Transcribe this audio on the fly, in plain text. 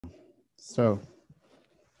So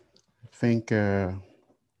I think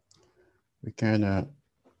we can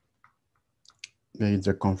lead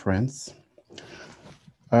the conference.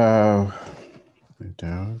 It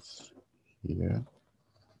is here.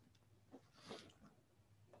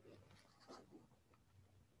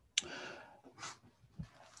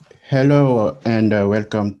 Hello and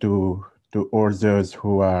welcome to all those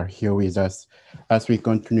who are here with us as we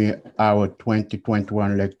continue our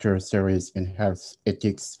 2021 lecture series in health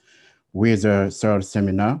ethics with a third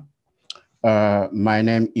seminar. My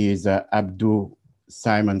name is Abdul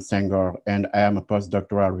Simon Senghor, and I am a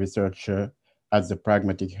postdoctoral researcher at the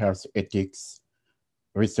Pragmatic Health Ethics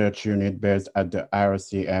Research Unit based at the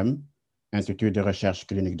IRCM, Institut de Recherche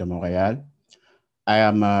Clinique de Montréal. I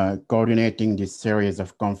am coordinating this series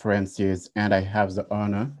of conferences, and I have the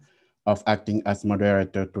honor of acting as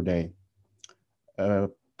moderator today.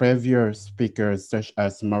 Previous speakers, such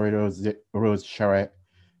as Marie-Rose Charret,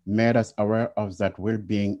 made us aware of that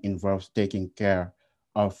well-being involves taking care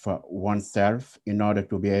of oneself in order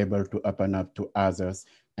to be able to open up to others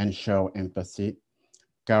and show empathy.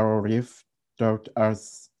 Carol Reef taught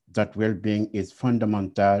us that well-being is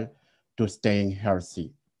fundamental to staying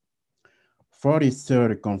healthy. For this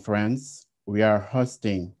third conference, we are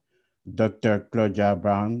hosting Dr. Claudia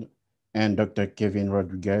Barned and Dr. Kevin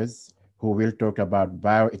Rodrigues, who will talk about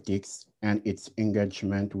bioethics and its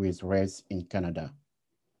engagement with race in Canada.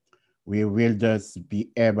 We will thus be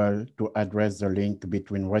able to address the link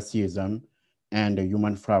between racism and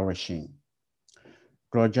human flourishing.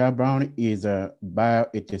 Claudia Barned is a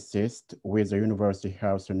bioethicist with the University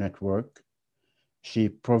Health Network. She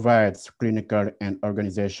provides clinical and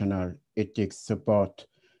organizational ethics support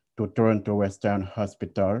to Toronto Western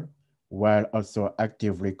Hospital, while also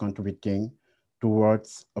actively contributing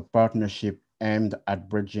towards a partnership aimed at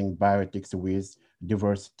bridging bioethics with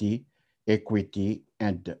diversity, equity,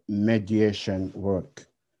 and mediation work.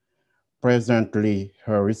 Presently,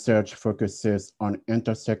 her research focuses on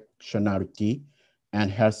intersectionality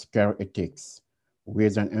and healthcare ethics,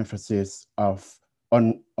 with an emphasis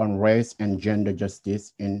on race and gender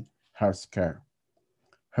justice in healthcare.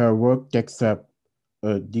 Her work takes up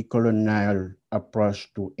a decolonial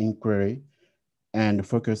approach to inquiry and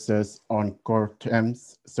focuses on core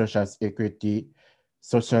themes such as equity,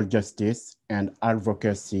 social justice, and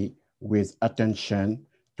advocacy with attention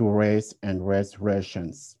to race and race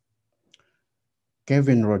relations.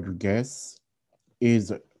 Kevin Rodrigues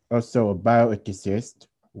is also a bioethicist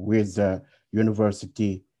with the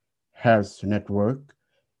University Health Network.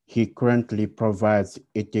 He currently provides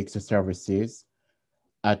ethics services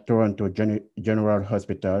at Toronto General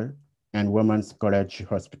Hospital and Women's College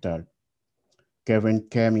Hospital. Kevin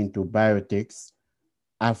came into bioethics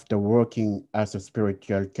after working as a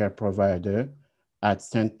spiritual care provider at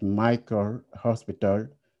St. Michael Hospital,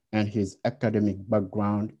 and his academic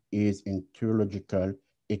background is in theological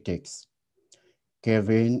ethics.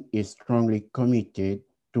 Kevin is strongly committed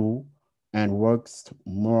to and works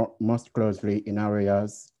most closely in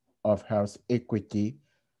areas of health equity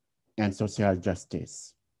and social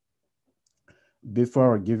justice.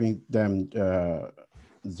 Before giving them the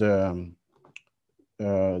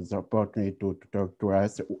opportunity to talk to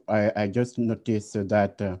us, I just noticed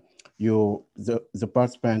that the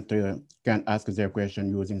participant can ask their question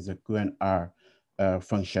using the Q&R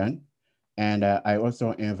function. And I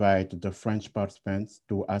also invite the French participants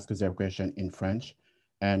to ask their question in French,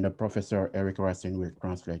 and Professor Eric Racine will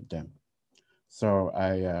translate them. So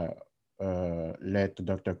I let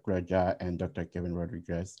Dr. Claudia and Dr. Kevin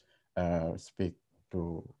Rodrigues speak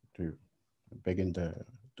to begin the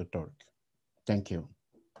talk. Thank you.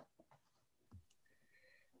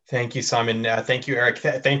 Thank you, Simon. Thank you, Eric.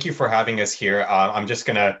 Thank you for having us here. I'm just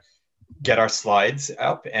going to get our slides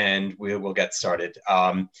up and we'll get started.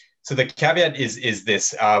 So the caveat is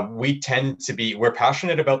this: we're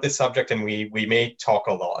passionate about this subject, and we may talk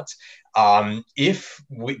a lot. If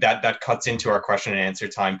that cuts into our question and answer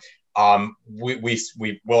time, we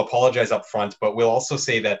will apologize up front, but we'll also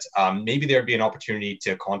say that maybe there'd be an opportunity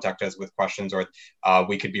to contact us with questions, or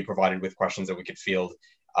we could be provided with questions that we could field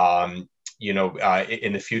in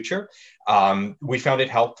the future. We found it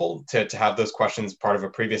helpful to have those questions part of a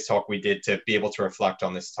previous talk we did to be able to reflect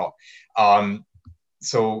on this talk.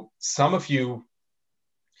 So some of you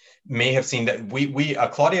may have seen that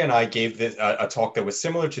Claudia and I gave this, a talk that was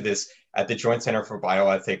similar to this at the Joint Center for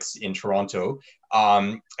Bioethics in Toronto.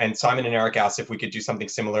 And Simon and Eric asked if we could do something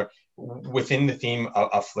similar within the theme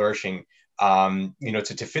of flourishing.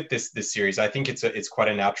 To fit this series. I think it's quite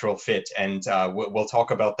a natural fit, and we'll talk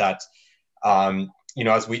about that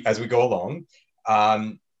as we go along.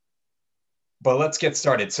 But let's get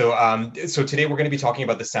started. So, so today we're going to be talking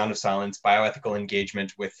about the sound of silence, bioethical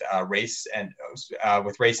engagement with race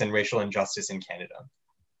and racial injustice in Canada.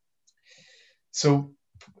 So,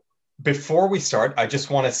 before we start, I just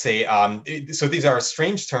want to say, so these are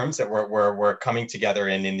strange terms that we're coming together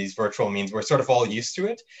in these virtual means. We're sort of all used to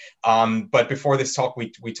it. But before this talk,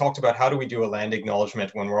 we talked about how do we do a land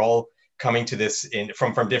acknowledgement when we're all coming to this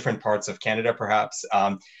from different parts of Canada, perhaps.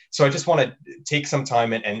 So I just want to take some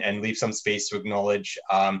time and leave some space to acknowledge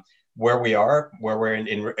where we are, where we're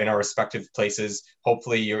in our respective places.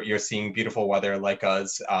 Hopefully you're seeing beautiful weather like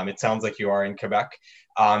us. It sounds like you are in Quebec.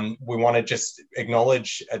 We want to just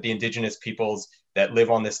acknowledge the Indigenous peoples that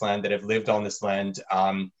live on this land, that have lived on this land,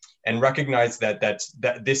 and recognize that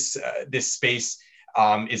this space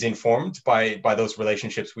is informed by those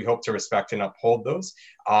relationships. We hope to respect and uphold those,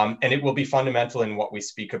 and it will be fundamental in what we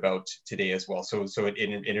speak about today as well. So it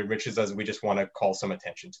enriches us. We just want to call some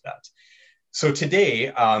attention to that. So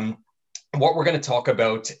today, what we're going to talk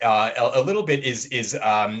about a little bit is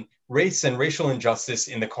race and racial injustice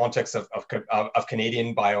in the context of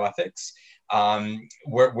Canadian bioethics.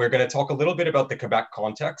 We're going to talk a little bit about the Quebec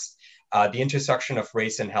context, the intersection of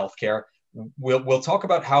race and healthcare. We'll talk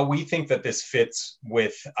about how we think that this fits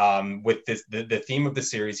with the theme of the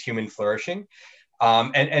series, human flourishing,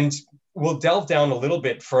 and we'll delve down a little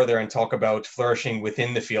bit further and talk about flourishing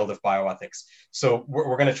within the field of bioethics. So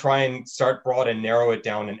we're going to try and start broad and narrow it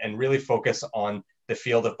down and really focus on the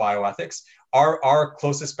field of bioethics. Our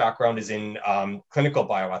closest background is in clinical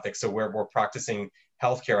bioethics, so we're practicing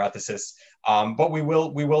healthcare ethicists, but we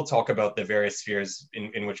will talk about the various spheres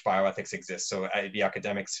in which bioethics exists. So the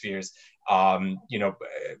academic spheres,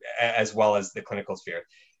 as well as the clinical sphere.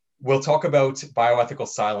 We'll talk about bioethical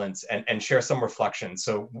silence and share some reflections.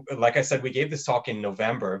 So, like I said, we gave this talk in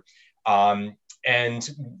November, and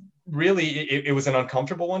really it was an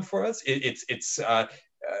uncomfortable one for us.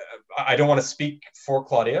 I don't want to speak for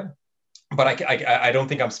Claudia, but I don't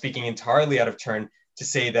think I'm speaking entirely out of turn to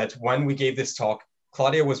say that when we gave this talk,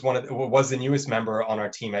 Claudia was the newest member on our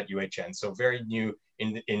team at UHN, so very new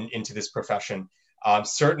into this profession.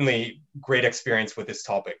 Certainly great experience with this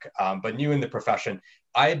topic, but new in the profession.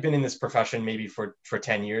 I had been in this profession maybe for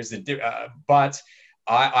 10 years, but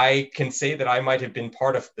I can say that I might have been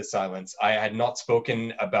part of the silence. I had not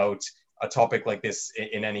spoken about a topic like this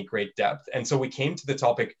in any great depth. And so we came to the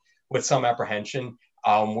topic with some apprehension.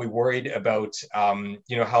 We worried about,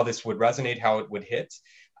 how this would resonate, how it would hit.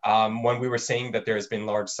 When we were saying that there has been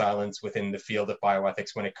large silence within the field of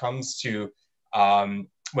bioethics when it comes to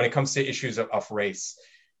issues of race.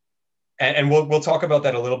 And we'll talk about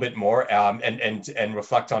that a little bit more and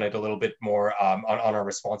reflect on it a little bit more on our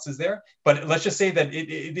responses there. But let's just say that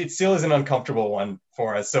it still is an uncomfortable one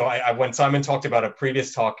for us. So when Simon talked about a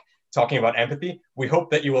previous talk talking about empathy, we hope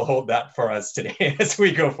that you will hold that for us today as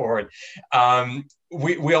we go forward.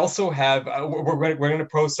 We also have, we're going to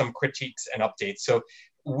pose some critiques and updates. So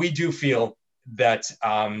we do feel that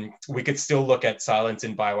we could still look at silence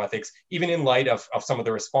in bioethics, even in light of some of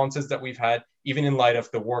the responses that we've had, even in light of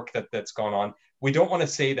the work that's gone on. We don't want to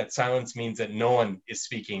say that silence means that no one is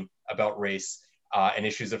speaking about race and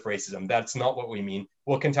issues of racism. That's not what we mean.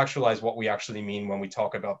 We'll contextualize what we actually mean when we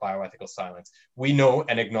talk about bioethical silence. We know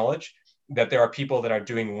and acknowledge that there are people that are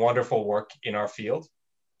doing wonderful work in our field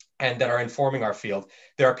and that are informing our field.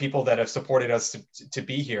 There are people that have supported us to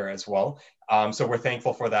be here as well. So we're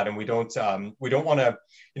thankful for that. And we don't want to,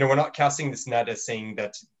 we're not casting this net as saying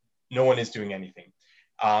that no one is doing anything.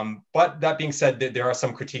 But that being said, there are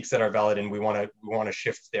some critiques that are valid, and we want to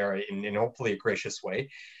shift there in hopefully a gracious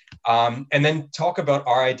way. And then talk about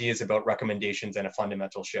our ideas about recommendations and a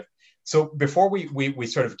fundamental shift. So before we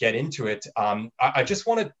sort of get into it, I just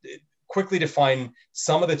want to quickly define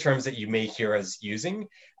some of the terms that you may hear us using.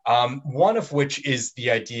 One of which is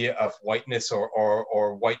the idea of whiteness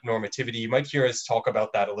or white normativity. You might hear us talk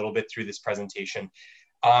about that a little bit through this presentation.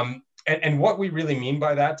 And what we really mean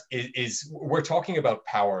by that is we're talking about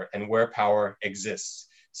power and where power exists.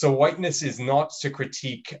 So whiteness is not to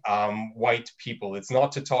critique white people. It's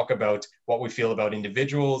not to talk about what we feel about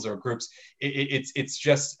individuals or groups. It's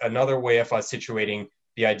just another way of us situating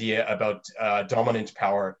the idea about dominant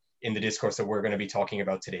power in the discourse that we're going to be talking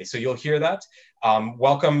about today. So you'll hear that.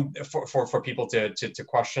 Welcome for people to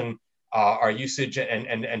question our usage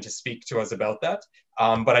and to speak to us about that.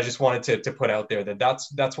 But I just wanted to put out there that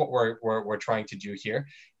that's what we're trying to do here.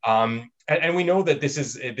 And we know that this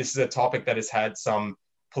is a topic that has had some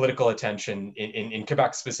political attention in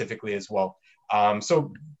Quebec specifically as well.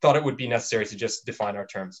 So thought it would be necessary to just define our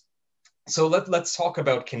terms. So let's talk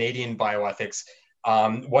about Canadian bioethics.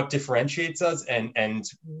 What differentiates us and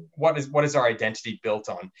what is our identity built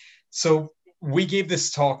on? So we gave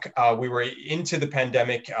this talk. We were into the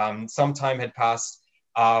pandemic. Some time had passed.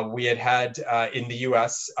 We had in the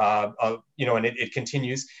U.S., and it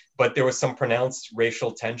continues, but there was some pronounced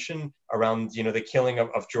racial tension around, the killing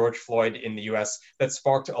of George Floyd in the U.S. that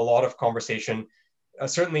sparked a lot of conversation,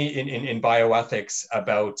 certainly in bioethics,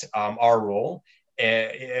 about our role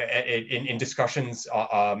in discussions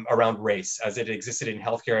around race as it existed in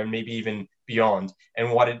healthcare and maybe even beyond,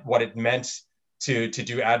 and what it meant to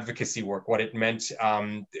do advocacy work, what it meant,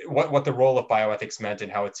 what the role of bioethics meant,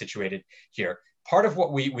 and how it's situated here. Part of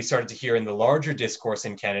what we started to hear in the larger discourse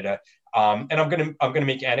in Canada, and I'm gonna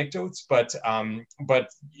make anecdotes, but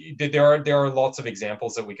there are lots of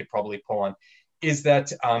examples that we could probably pull on, is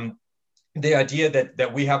that the idea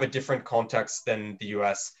that we have a different context than the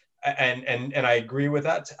U.S. and I agree with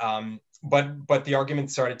that, but the argument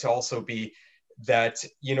started to also be that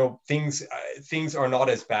things are not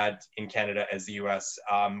as bad in Canada as the US.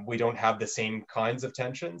 We don't have the same kinds of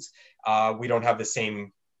tensions. We don't have the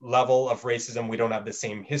same level of racism. We don't have the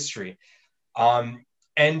same history.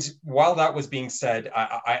 And while that was being said,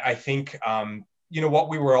 I think what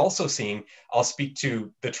we were also seeing. I'll speak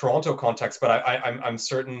to the Toronto context, but I'm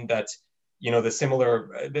certain that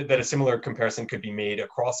that a similar comparison could be made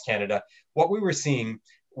across Canada. What we were seeing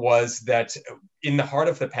was that in the heart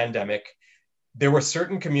of the pandemic, there were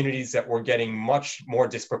certain communities that were getting much more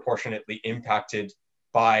disproportionately impacted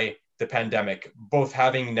by the pandemic, both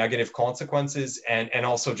having negative consequences and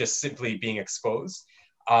also just simply being exposed.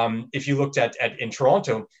 If you looked at in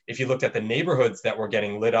Toronto, if you looked at the neighborhoods that were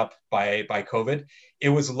getting lit up by COVID, it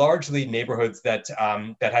was largely neighborhoods that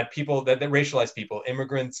had people that racialized people,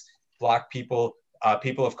 immigrants, Black people,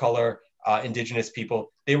 people of color, Indigenous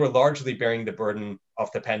people. They were largely bearing the burden of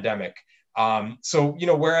the pandemic. So,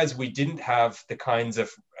 whereas we didn't have the kinds of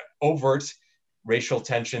overt racial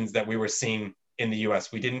tensions that we were seeing in the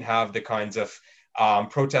US, we didn't have the kinds of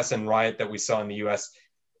protests and riot that we saw in the US,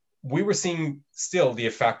 we were seeing still the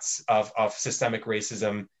effects of systemic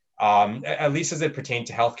racism, at least as it pertained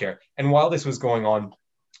to healthcare. And while this was going on,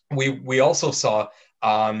 we also saw,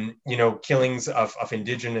 killings of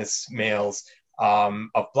Indigenous males,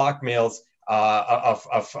 of Black males,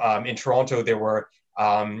 in Toronto, there were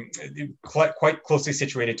quite closely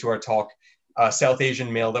situated to our talk, a South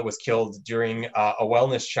Asian male that was killed during a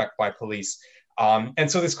wellness check by police. And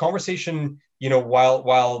so this conversation,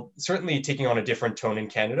 while certainly taking on a different tone in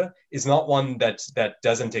Canada, is not one that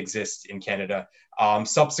doesn't exist in Canada.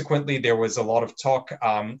 Subsequently, there was a lot of talk,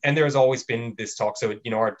 and there has always been this talk. So,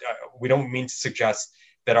 we don't mean to suggest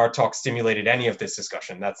that our talk stimulated any of this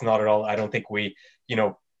discussion. That's not at all. I don't think we,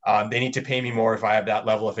 they need to pay me more if I have that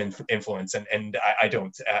level of influence, and I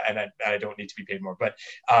don't, and I don't need to be paid more. But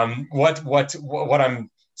what I'm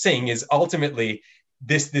saying is ultimately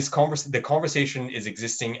the conversation is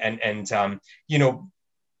existing, and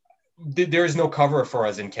there is no cover for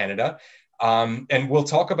us in Canada, and we'll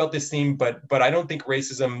talk about this theme, but I don't think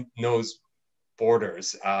racism knows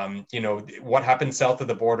borders. What happens south of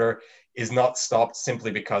the border is not stopped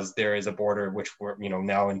simply because there is a border, which we're,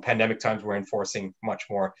 now in pandemic times, we're enforcing much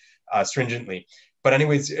more stringently. But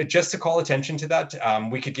anyways, just to call attention to that,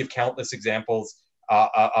 we could give countless examples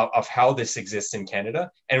of how this exists in Canada,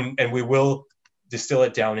 and we will distill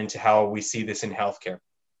it down into how we see this in healthcare.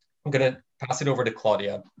 I'm going to pass it over to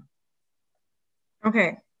Claudia.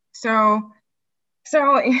 Okay, so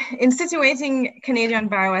in situating Canadian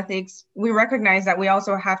bioethics, we recognize that we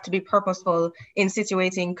also have to be purposeful in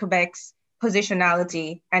situating Quebec's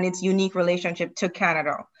positionality and its unique relationship to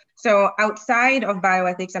Canada. So outside of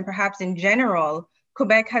bioethics, and perhaps in general,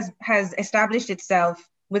 Quebec has established itself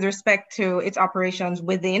with respect to its operations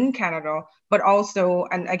within Canada, but also,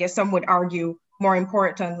 and I guess some would argue more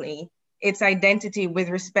importantly, its identity with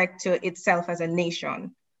respect to itself as a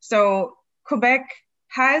nation. So Quebec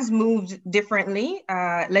has moved differently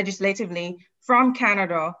legislatively from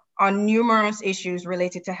Canada on numerous issues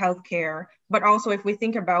related to healthcare, but also if we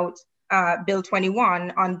think about Bill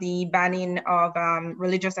 21 on the banning of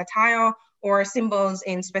religious attire or symbols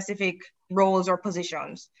in specific roles or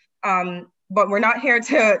positions. But we're not here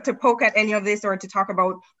to poke at any of this or to talk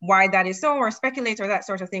about why that is so or speculate or that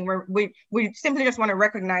sort of thing. We simply just want to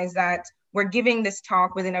recognize that we're giving this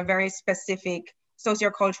talk within a very specific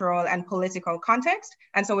sociocultural and political context.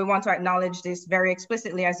 And so we want to acknowledge this very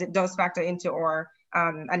explicitly as it does factor into our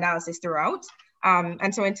analysis throughout.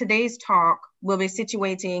 And so in today's talk, we'll be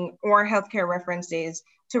situating our healthcare references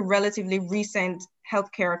to relatively recent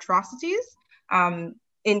healthcare atrocities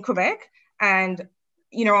in Quebec. And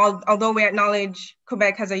although we acknowledge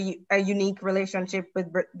Quebec has a unique relationship with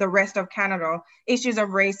the rest of Canada, issues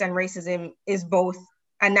of race and racism is both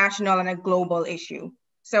a national and a global issue.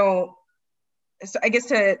 So so I guess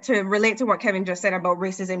to relate to what Kevin just said about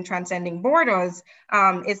racism transcending borders,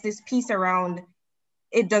 it's this piece around,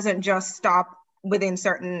 it doesn't just stop within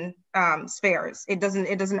certain spheres. It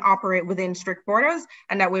doesn't operate within strict borders,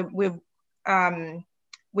 and that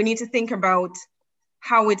we need to think about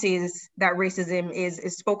how it is that racism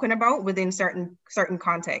is spoken about within certain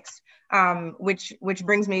contexts, which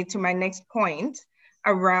brings me to my next point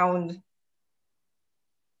around,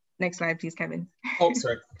 next slide, please, Kevin. Oh,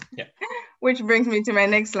 sorry. Yeah. Which brings me to my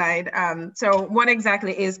next slide. So what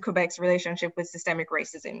exactly is Quebec's relationship with systemic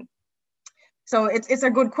racism? So it's a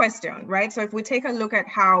good question, right? So if we take a look at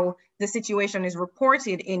how the situation is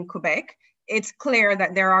reported in Quebec, it's clear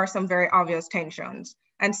that there are some very obvious tensions.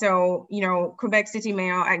 And so, you know, Quebec City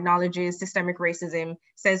Mayor acknowledges systemic racism,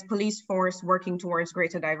 says police force working towards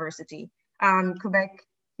greater diversity. Quebec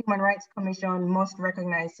Human Rights Commission must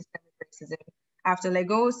recognize systemic racism. After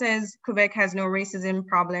Legault says Quebec has no racism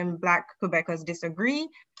problem, Black Quebecers disagree.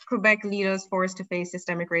 Quebec leaders forced to face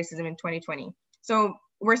systemic racism in 2020. So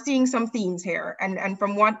we're seeing some themes here, and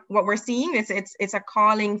from what we're seeing, it's a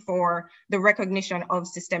calling for the recognition of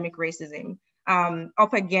systemic racism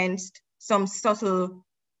up against some subtle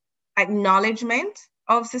acknowledgement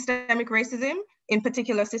of systemic racism in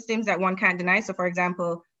particular systems that one can't deny. So for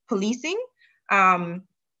example, policing, to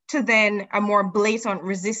then a more blatant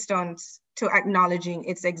resistance to acknowledging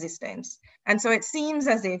its existence. And so it seems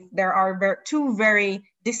as if there are two very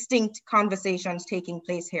distinct conversations taking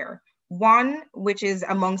place here. One, which is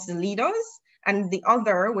amongst the leaders, and the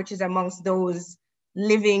other, which is amongst those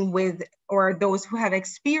living with or those who have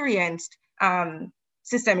experienced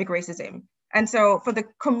systemic racism. And so for the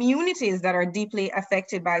communities that are deeply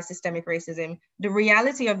affected by systemic racism, the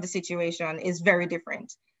reality of the situation is very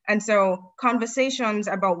different. And so conversations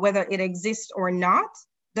about whether it exists or not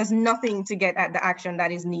does nothing to get at the action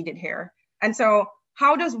that is needed here. And so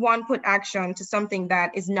how does one put action to something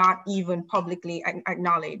that is not even publicly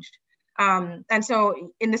acknowledged? And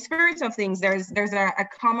so in the spirit of things, there's a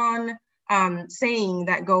common saying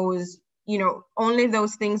that goes, you know, only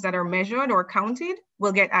those things that are measured or counted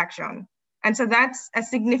will get action. And so that's a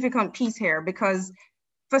significant piece here, because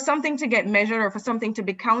for something to get measured or for something to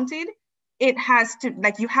be counted, it has to,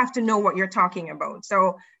 like, you have to know what you're talking about.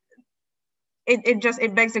 So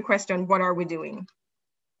it begs the question, what are we doing?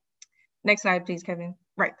 Next slide, please, Kevin.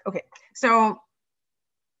 Right, okay. So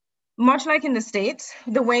much like in the States,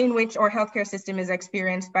 the way in which our healthcare system is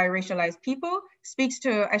experienced by racialized people speaks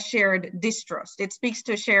to a shared distrust. It speaks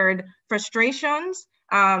to shared frustrations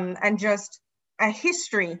and just a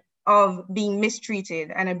history of being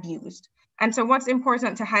mistreated and abused. And so what's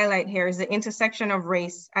important to highlight here is the intersection of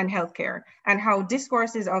race and healthcare and how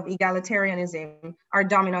discourses of egalitarianism are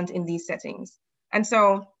dominant in these settings. And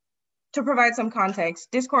so to provide some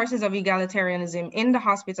context, discourses of egalitarianism in the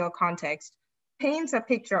hospital context paints a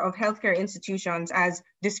picture of healthcare institutions as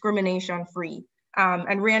discrimination-free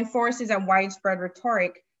and reinforces a widespread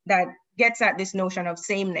rhetoric that gets at this notion of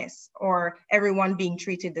sameness or everyone being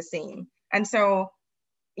treated the same. And so,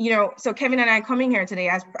 you know, so Kevin and I coming here today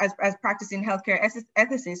as practicing healthcare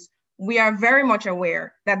ethicists, we are very much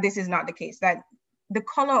aware that this is not the case, that the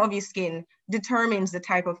color of your skin determines the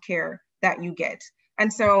type of care that you get.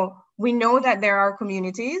 And so we know that there are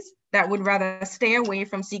communities that would rather stay away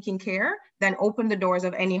from seeking care than open the doors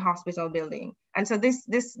of any hospital building. And so this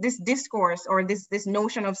discourse or this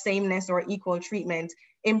notion of sameness or equal treatment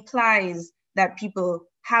implies that people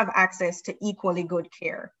have access to equally good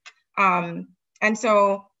care. And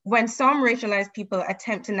so when some racialized people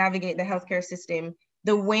attempt to navigate the healthcare system,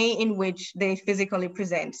 the way in which they physically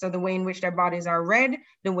present, so the way in which their bodies are read,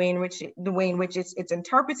 the way in which it's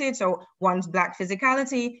interpreted, so one's Black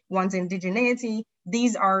physicality, one's indigeneity,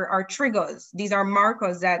 these are triggers. These are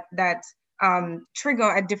markers that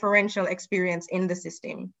trigger a differential experience in the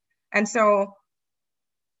system. And so,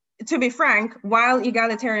 to be frank, while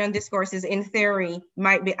egalitarian discourses in theory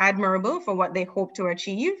might be admirable for what they hope to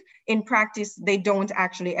achieve, in practice, they don't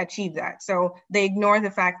actually achieve that. So they ignore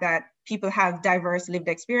the fact that people have diverse lived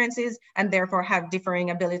experiences and therefore have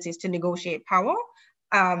differing abilities to negotiate power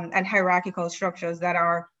and hierarchical structures that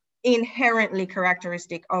are inherently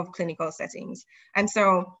characteristic of clinical settings. And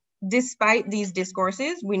so despite these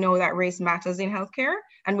discourses, we know that race matters in healthcare,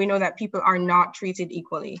 and we know that people are not treated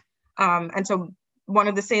equally. And so one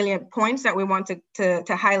of the salient points that we want to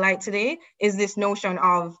highlight today is this notion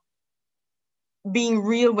of being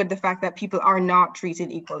real with the fact that people are not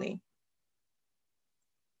treated equally.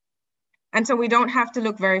 And so we don't have to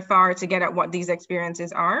look very far to get at what these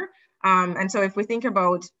experiences are. And so if we think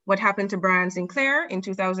about what happened to Brian Sinclair in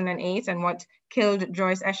 2008 and what killed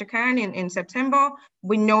Joyce Eschekan in September,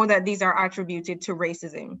 we know that these are attributed to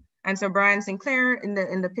racism. And so Brian Sinclair in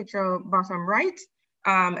the picture bottom right,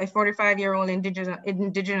 a 45-year-old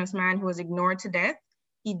indigenous man who was ignored to death.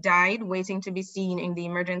 He died waiting to be seen in the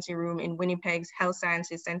emergency room in Winnipeg's Health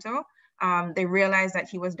Sciences Center. They realized that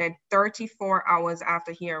he was dead 34 hours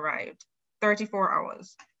after he arrived, 34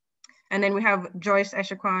 hours. And then we have Joyce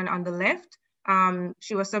Echaquan on the left.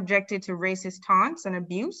 She was subjected to racist taunts and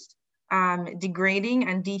abuse, degrading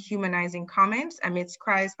and dehumanizing comments amidst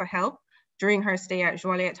cries for help during her stay at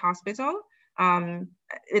Joliet Hospital. I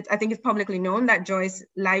think it's publicly known that Joyce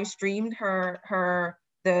live streamed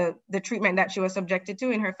the treatment that she was subjected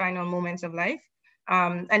to in her final moments of life.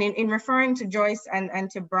 And in referring to Joyce and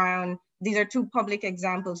to Brown, these are two public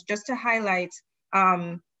examples just to highlight,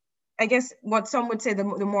 I guess what some would say the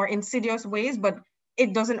more insidious ways, but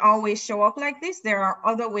it doesn't always show up like this. There are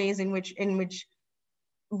other ways in which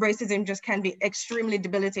racism just can be extremely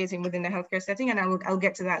debilitating within the healthcare setting, and I'll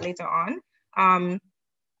get to that later on.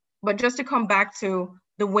 But just to come back to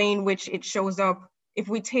the way in which it shows up, if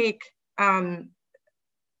we take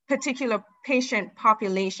particular patient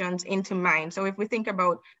populations into mind. So if we think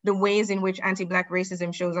about the ways in which anti-Black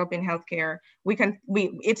racism shows up in healthcare,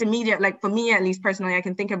 it's immediate, like for me at least personally, I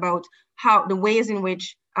can think about how the ways in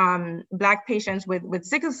which Black patients with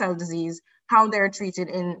sickle cell disease, how they're treated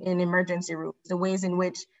in emergency rooms, the ways in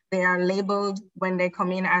which they are labeled when they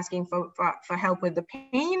come in asking for help with the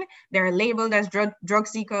pain. They're labeled as drug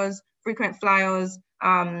seekers, frequent flyers,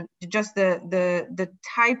 just the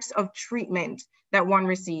types of treatment that one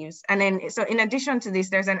receives. And then, so in addition to this,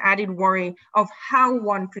 there's an added worry of how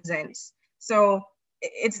one presents. So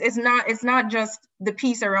it's not just the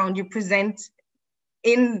piece around you present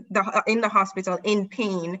in the hospital in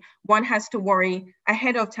pain. One has to worry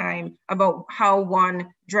ahead of time about how one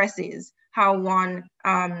dresses, how one,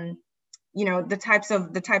 the types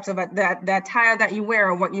of the attire that you wear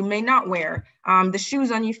or what you may not wear, the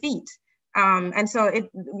shoes on your feet. And so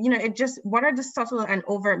it just, what are the subtle and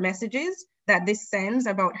overt messages that this sends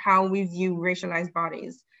about how we view racialized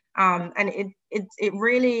bodies? And it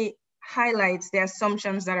really highlights the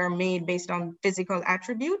assumptions that are made based on physical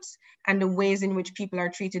attributes and the ways in which people are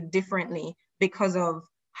treated differently because of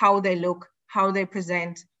how they look, how they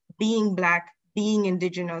present, being Black, being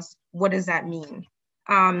Indigenous. What does that mean?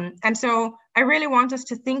 And so I really want us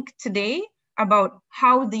to think today about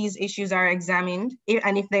how these issues are examined,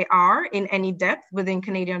 and if they are in any depth within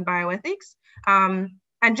Canadian bioethics,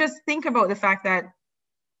 and just think about the fact that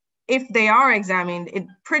if they are examined, it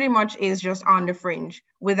pretty much is just on the fringe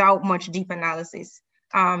without much deep analysis.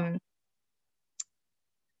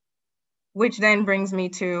 Which then brings me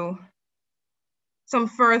to some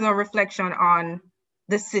further reflection on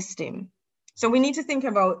the system. So we need to think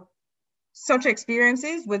about such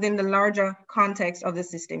experiences within the larger context of the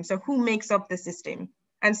system. So who makes up the system?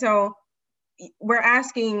 And so we're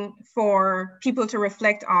asking for people to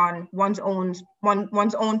reflect on one's own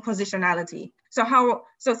positionality.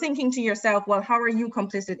 So thinking to yourself, well, how are you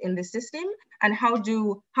complicit in the system? And how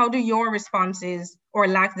do your responses or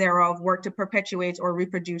lack thereof work to perpetuate or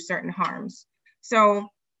reproduce certain harms? So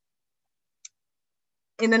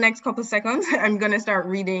in the next couple of seconds, I'm going to start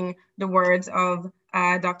reading the words of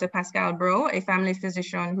Dr. Pascal Bro, a family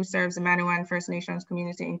physician who serves the Manawan First Nations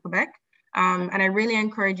community in Quebec. And I really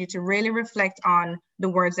encourage you to really reflect on the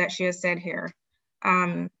words that she has said here.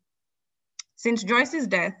 Since Joyce's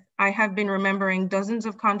death, I have been remembering dozens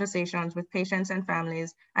of conversations with patients and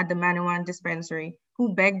families at the Manawan dispensary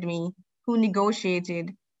who begged me, who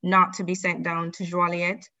negotiated not to be sent down to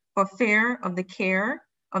Joliet for fear of the care,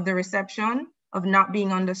 of the reception, of not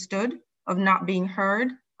being understood, of not being heard,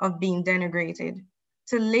 of being denigrated,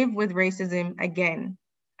 to live with racism again.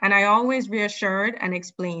 And I always reassured and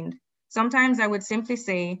explained. Sometimes I would simply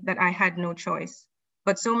say that I had no choice,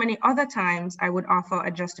 but so many other times I would offer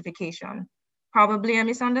a justification. Probably a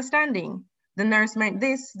misunderstanding. The nurse meant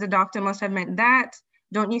this, the doctor must have meant that.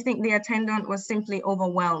 Don't you think the attendant was simply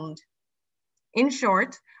overwhelmed? In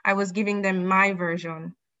short, I was giving them my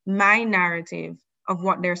version, my narrative of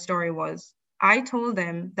what their story was. I told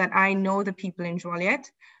them that I know the people in Joliet,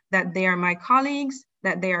 that they are my colleagues,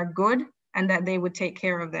 that they are good, and that they would take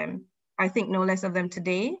care of them. I think no less of them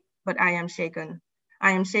today, but I am shaken.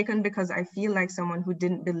 I am shaken because I feel like someone who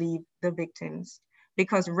didn't believe the victims.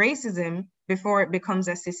 Because racism, before it becomes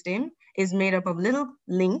a system, is made up of little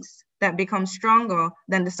links that become stronger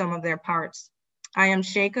than the sum of their parts. I am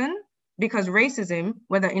shaken because racism,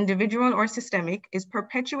 whether individual or systemic, is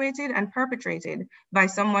perpetuated and perpetrated by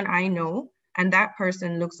someone I know, and that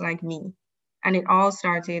person looks like me. And it all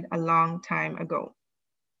started a long time ago.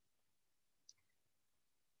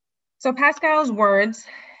 So Pascal's words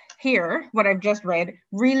here, what I've just read,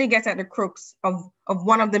 really gets at the crux of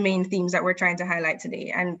one of the main themes that we're trying to highlight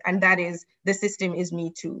today, and that is the system is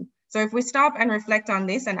me too. So if we stop and reflect on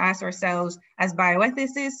this and ask ourselves as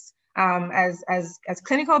bioethicists, as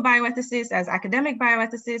clinical bioethicists, as academic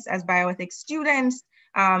bioethicists, as bioethics students,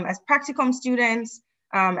 as practicum students,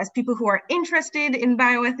 as people who are interested in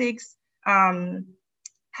bioethics,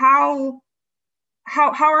 how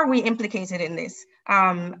are we implicated in this?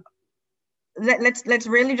 Let's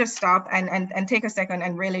really just stop and take a second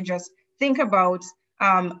and really just think about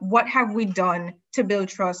what have we done to build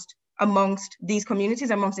trust amongst these communities,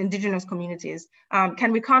 amongst Indigenous communities.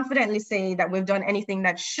 Can we confidently say that we've done anything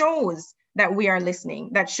that shows that we are listening,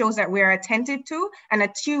 that shows that we are attentive to and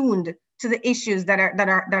attuned to the issues that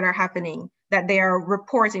are happening, that they are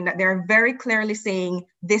reporting, that they're very clearly saying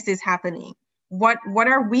this is happening? What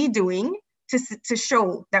are we doing to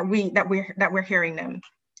show that we're hearing them?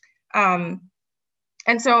 And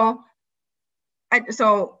so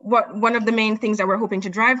one of the main things that we're hoping to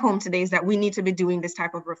drive home today is that we need to be doing this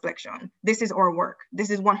type of reflection. This is our work. This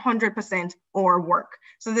is 100% our work.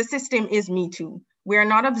 So the system is me too. We are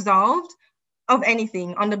not absolved of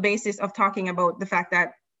anything on the basis of talking about the fact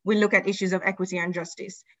that we look at issues of equity and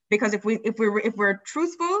justice. Because if we're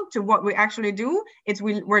truthful to what we actually do,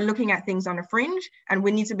 we're looking at things on a fringe, and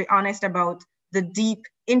we need to be honest about the deep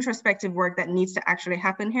introspective work that needs to actually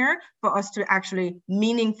happen here for us to actually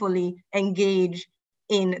meaningfully engage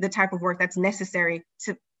in the type of work that's necessary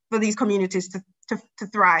for these communities to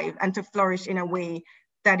thrive and to flourish in a way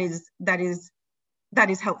that is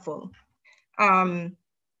helpful.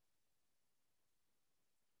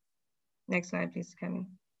 Next slide, please, Kevin.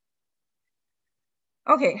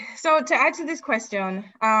 Okay, so to add to this question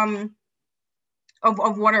of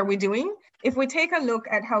what are we doing, if we take a look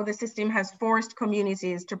at how the system has forced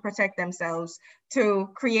communities to protect themselves, to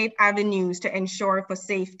create avenues to ensure for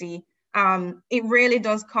safety, it really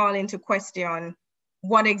does call into question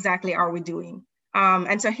what exactly are we doing.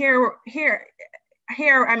 And so here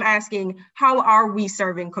I'm asking, how are we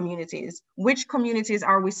serving communities? Which communities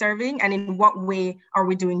are we serving, and in what way are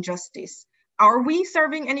we doing justice? Are we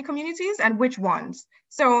serving any communities, and which ones?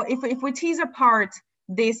 So if we tease apart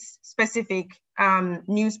this specific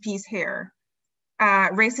news piece here,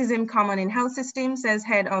 racism common in health system, says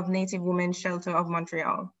head of Native Women's Shelter of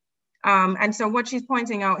Montreal. And so what she's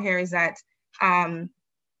pointing out here is that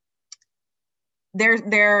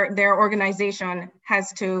their organization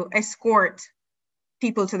has to escort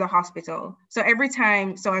people to the hospital. So every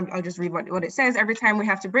time, I'll just read what it says. Every time we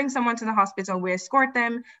have to bring someone to the hospital, we escort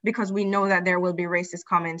them because we know that there will be racist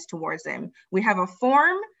comments towards them. We have a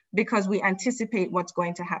form because we anticipate what's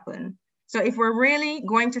going to happen. So if we're really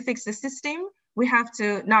going to fix the system, we have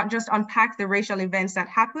to not just unpack the racial events that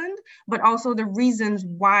happened, but also the reasons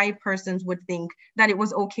why persons would think that it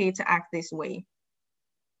was okay to act this way.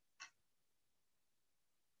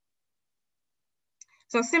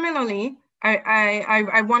 So similarly,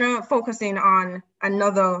 I want to focus in on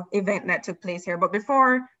another event that took place here. But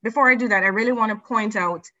before I do that, I really want to point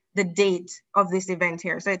out the date of this event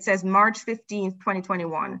here. So it says March 15th,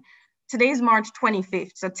 2021. Today's March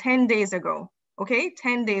 25th, so 10 days ago, okay?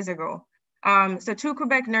 10 days ago. So 2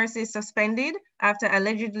 Quebec nurses suspended after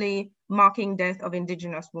allegedly mocking death of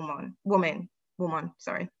Indigenous woman,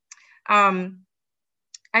 sorry. And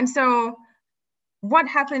so what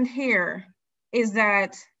happened here is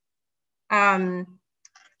that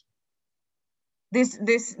this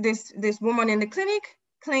woman in the clinic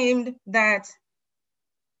claimed that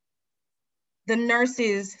the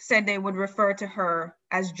nurses said they would refer to her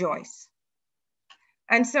as Joyce.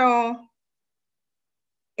 And so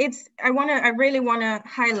I really want to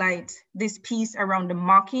highlight this piece around the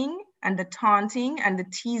mocking and the taunting and the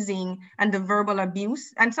teasing and the verbal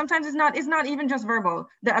abuse. And sometimes it's not even just verbal,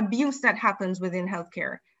 the abuse that happens within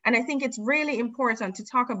healthcare. And I think it's really important to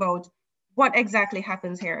talk about what exactly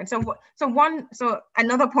happens here. And so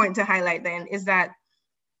another point to highlight then is that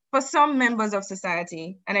for some members of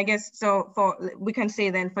society, and I guess we can say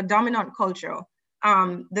then for dominant culture,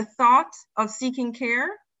 the thought of seeking care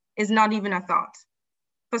is not even a thought.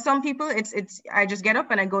 For some people, it's I just get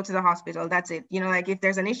up and I go to the hospital. That's it. You know, like if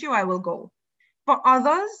there's an issue, I will go. For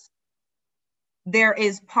others, there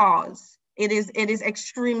is pause. It is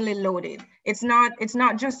extremely loaded. It's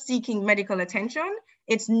not just seeking medical attention.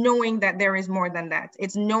 It's knowing that there is more than that.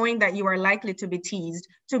 It's knowing that you are likely to be teased,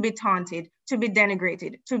 to be taunted, to be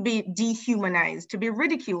denigrated, to be dehumanized, to be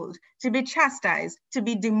ridiculed, to be chastised, to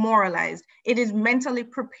be demoralized. It is mentally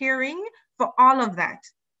preparing for all of that.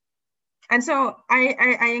 And so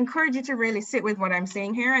I encourage you to really sit with what I'm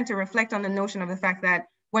saying here and to reflect on the notion of the fact that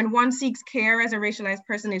when one seeks care as a racialized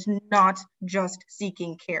person, is not just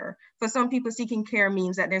seeking care. For some people, seeking care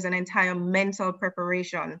means that there's an entire mental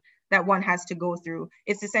preparation that one has to go through.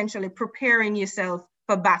 It's essentially preparing yourself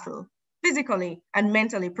for battle, physically and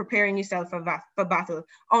mentally preparing yourself for battle,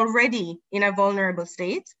 already in a vulnerable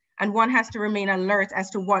state. And one has to remain alert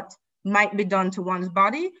as to what might be done to one's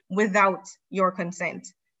body without your consent.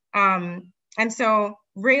 And so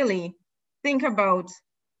really think about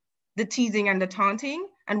the teasing and the taunting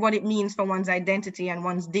and what it means for one's identity and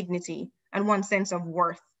one's dignity and one's sense of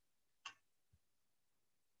worth.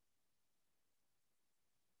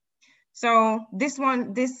 So this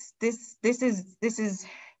is,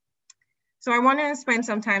 so I want to spend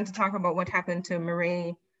some time to talk about what happened to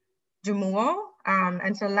Mireille Jumuo.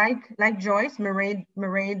 And so like Joyce,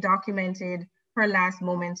 Mireille documented her last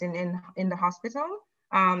moments in the hospital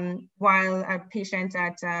while a patient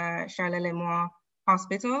at Charles-Lemoire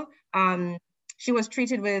Hospital. She was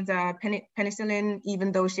treated with penicillin,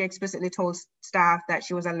 even though she explicitly told staff that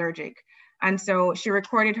she was allergic. And so she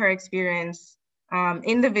recorded her experience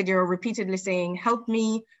in the video, repeatedly saying, "Help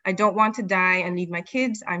me, I don't want to die and leave my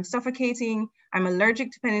kids, I'm suffocating, I'm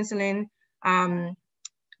allergic to penicillin."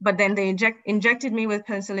 But then they injected me with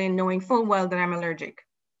penicillin knowing full well that I'm allergic.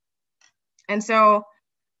 And so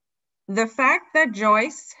the fact that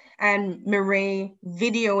Joyce and Mireille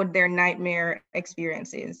videoed their nightmare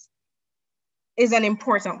experiences is an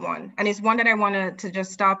important one. And it's one that I wanted to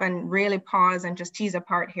just stop and really pause and just tease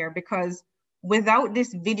apart here, because without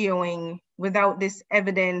this videoing, without this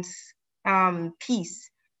evidence piece,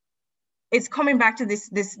 it's coming back to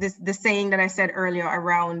the saying that I said earlier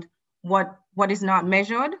around what is not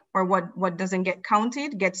measured or what doesn't get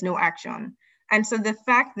counted gets no action. And so the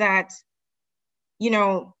fact that, you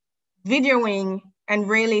know, videoing and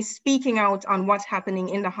really speaking out on what's happening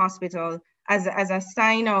in the hospital as a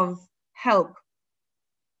sign of help,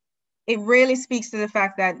 it really speaks to the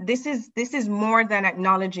fact that this is more than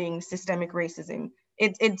acknowledging systemic racism.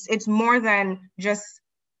 It's more than just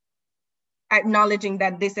acknowledging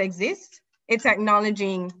that this exists. It's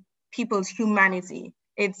acknowledging people's humanity.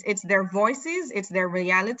 It's their voices, it's their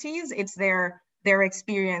realities, it's their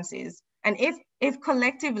experiences. And if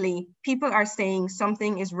collectively people are saying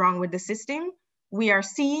something is wrong with the system, we are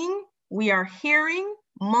seeing, we are hearing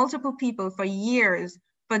multiple people for years,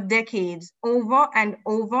 for decades, over and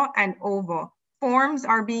over and over. Forms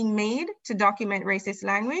are being made to document racist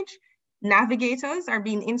language. Navigators are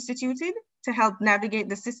being instituted to help navigate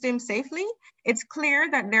the system safely. It's clear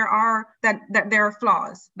that there are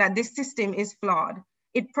flaws, that this system is flawed.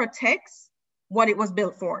 It protects what it was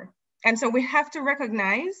built for. And so we have to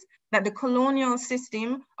recognize that the colonial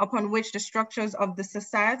system upon which the structures of the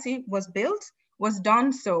society was built was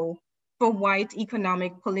done so for white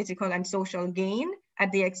economic, political, and social gain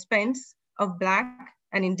at the expense of Black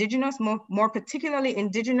and Indigenous, more particularly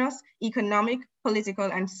Indigenous economic,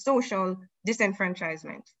 political, and social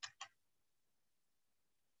disenfranchisement.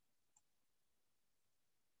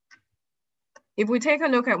 If we take a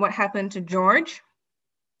look at what happened to George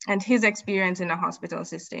and his experience in the hospital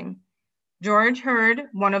system, George heard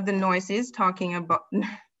one of the nurses talking about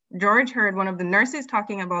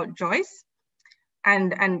Joyce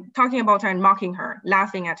and talking about her and mocking her,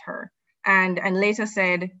 laughing at her, and later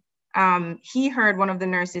said he heard one of the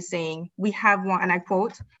nurses saying, "We have one," and I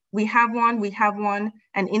quote, we have one,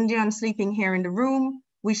 an Indian sleeping here in the room.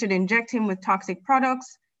 We should inject him with toxic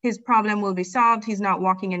products. His problem will be solved. He's not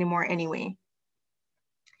walking anymore anyway."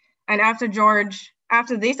 And after George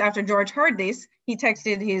heard this, he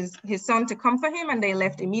texted his son to come for him, and they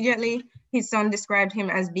left immediately. His son described him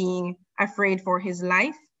as being afraid for his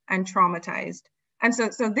life and traumatized. And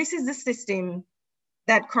so this is the system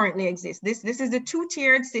that currently exists. This is the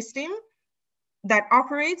two-tiered system that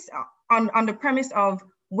operates on the premise of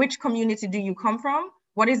which community do you come from,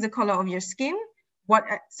 what is the color of your skin, what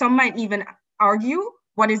some might even argue,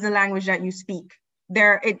 what is the language that you speak.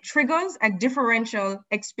 It triggers a differential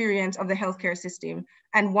experience of the healthcare system.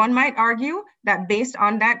 And one might argue that based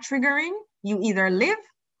on that triggering, you either live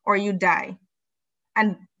or you die.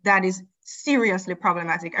 And that is seriously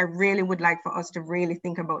problematic. I really would like for us to really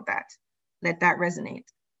think about that. Let that resonate.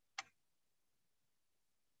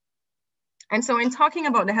 And so in talking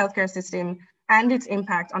about the healthcare system and its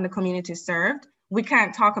impact on the communities served, we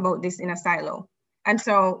can't talk about this in a silo. And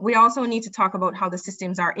so we also need to talk about how the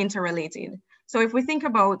systems are interrelated. So if we think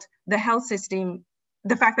about the health system,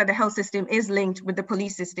 the fact that the health system is linked with the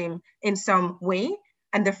police system in some way,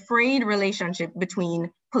 and the frayed relationship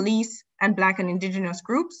between police and Black and Indigenous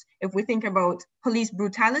groups, if we think about police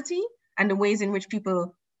brutality and the ways in which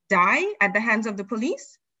people die at the hands of the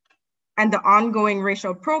police, and the ongoing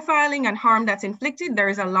racial profiling and harm that's inflicted, there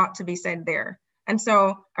is a lot to be said there. And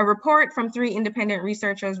so a report from 3 independent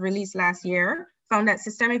researchers released last year found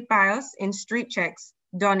systemic bias in street checks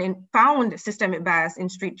done in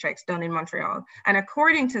Montreal. And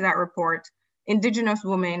according to that report, Indigenous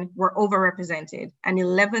women were overrepresented and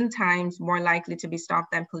 11 times more likely to be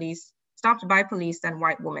stopped by police than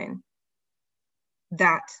white women.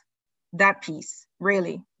 That piece,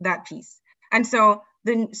 really, that piece. And so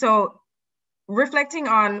reflecting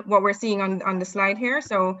on what we're seeing on the slide here,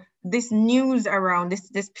 so this news around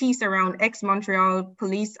this piece around ex-Montreal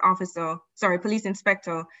police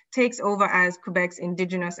inspector takes over as Quebec's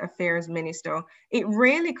Indigenous Affairs Minister. It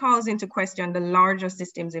really calls into question the larger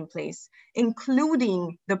systems in place,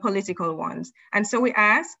 including the political ones. And so we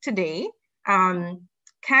ask today,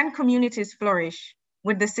 can communities flourish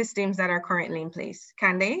with the systems that are currently in place?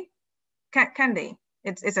 Can they? Can they?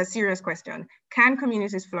 It's a serious question. Can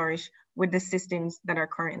communities flourish with the systems that are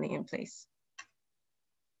currently in place?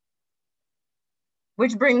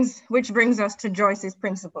 Which brings us to Joyce's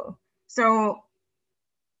principle. So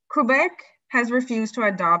Quebec has refused to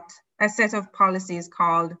adopt a set of policies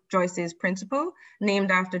called Joyce's principle, named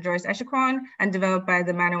after Joyce Echaquan and developed by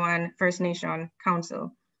the Manawan First Nation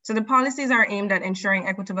Council. So the policies are aimed at ensuring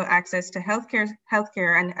equitable access to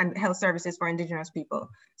healthcare and health services for Indigenous people.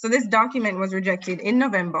 So this document was rejected in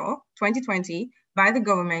November 2020 by the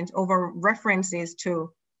government over references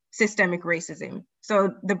to systemic racism.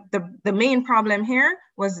 So the main problem here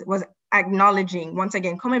was acknowledging, once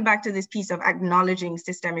again, coming back to this piece of acknowledging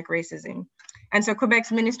systemic racism. And so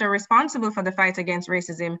Quebec's minister responsible for the fight against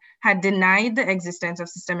racism had denied the existence of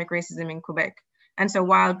systemic racism in Quebec. And so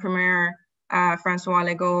while Premier Francois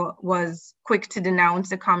Legault was quick to denounce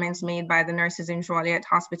the comments made by the nurses in Joliet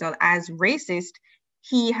Hospital as racist,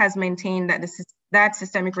 he has maintained that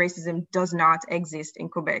systemic racism does not exist in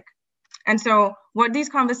Quebec. And so what these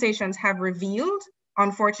conversations have revealed,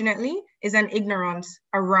 unfortunately, is an ignorance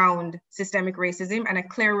around systemic racism and a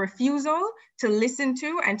clear refusal to listen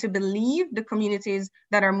to and to believe the communities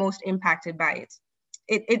that are most impacted by it.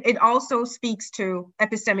 It also speaks to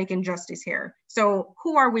epistemic injustice here. So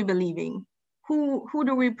who are we believing? Who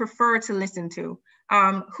do we prefer to listen to?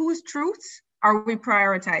 Whose truths are we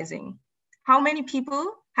prioritizing? How many people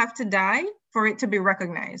have to die for it to be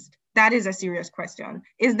recognized? That is a serious question.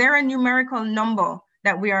 Is there a numerical number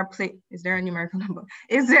that we are is there a numerical number?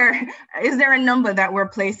 Is there a number that we're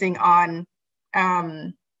placing on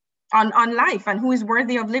life and who is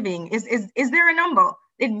worthy of living? Is there a number?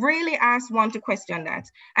 It really asks one to question that.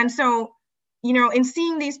 And so, you know, in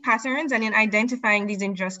seeing these patterns and in identifying these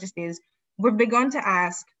injustices, we've begun to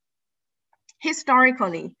ask,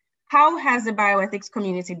 historically, how has the bioethics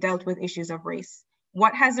community dealt with issues of race?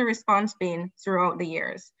 What has the response been throughout the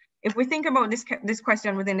years? If we think about this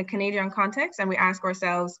question within the Canadian context and we ask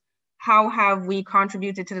ourselves, how have we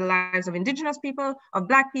contributed to the lives of Indigenous people, of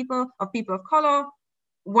Black people, of people of color?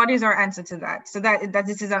 What is our answer to that? So that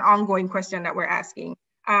this is an ongoing question that we're asking.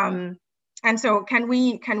 And so can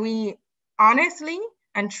we honestly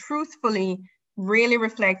and truthfully really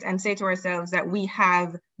reflect and say to ourselves that we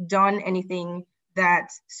have done anything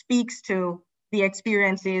that speaks to the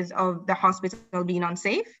experiences of the hospital being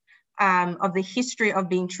unsafe, of the history of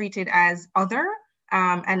being treated as other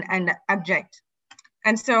and abject.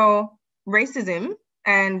 And so racism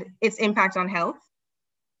and its impact on health,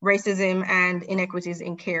 racism and inequities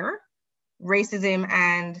in care, racism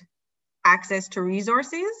and access to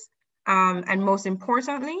resources, and most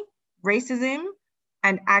importantly, racism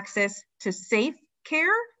and access to safe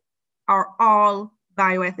care are all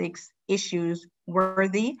bioethics issues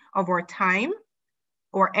worthy of our time,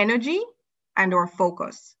 our energy, and our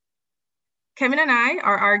focus. Kevin and I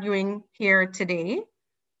are arguing here today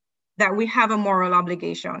that we have a moral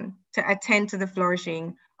obligation to attend to the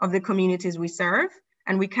flourishing of the communities we serve,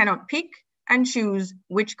 and we cannot pick and choose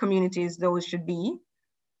which communities those should be.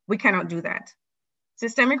 We cannot do that.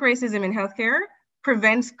 Systemic racism in healthcare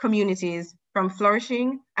prevents communities from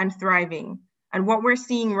flourishing and thriving. And what we're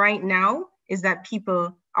seeing right now is that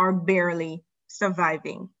people are barely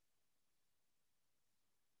surviving.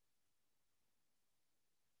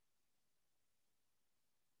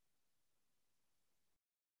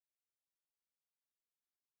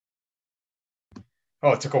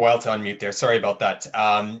 Oh, it took a while to unmute there. Sorry about that.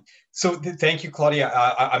 Thank you, Claudia.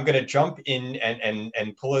 I'm going to jump in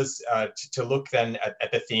and pull us to look then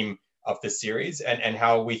at the theme of this series and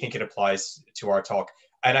how we think it applies to our talk.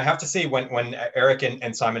 And I have to say, when Eric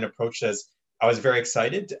and Simon approached us, I was very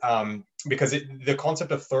excited because the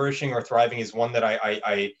concept of flourishing or thriving is one that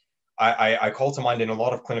I call to mind in a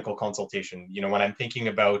lot of clinical consultation. You know, when I'm thinking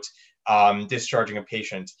about discharging a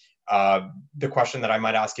patient, the question that I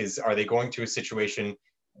might ask is, are they going to a situation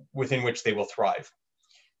within which they will thrive?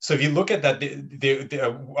 So if you look at that,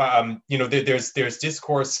 there's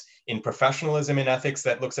discourse in professionalism in ethics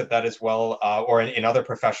that looks at that as well, or in other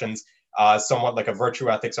professions, somewhat like a virtue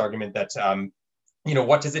ethics argument that,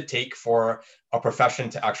 what does it take for a profession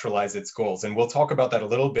to actualize its goals? And we'll talk about that a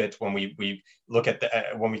little bit when we look at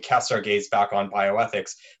when we cast our gaze back on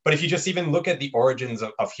bioethics. But if you just even look at the origins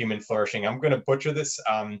of human flourishing, I'm going to butcher this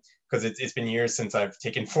because it's been years since I've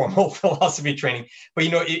taken formal philosophy training. But,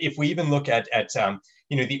 if we even look at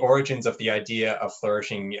the origins of the idea of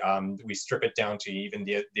flourishing, we strip it down to even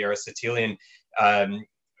the Aristotelian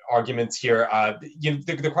arguments here.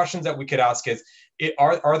 The questions that we could ask is,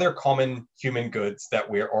 are there common human goods that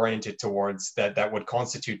we're oriented towards that would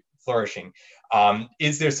constitute flourishing?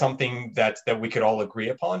 Is there something that we could all agree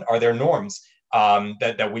upon? Are there norms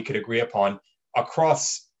that we could agree upon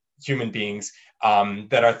across human beings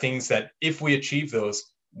that are things that if we achieve those,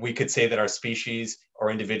 we could say that our species or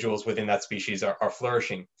individuals within that species are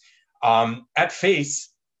flourishing? At face,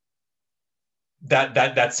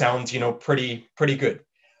 that sounds pretty good.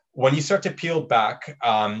 When you start to peel back,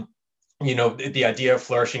 the idea of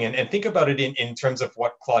flourishing and think about it in terms of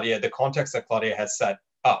what the context that Claudia has set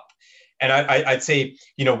up. And I'd say,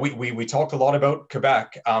 we talked a lot about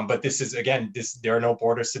Quebec, but this is, again, there are no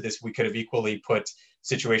borders to this. We could have equally put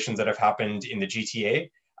situations that have happened in the GTA,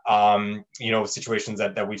 situations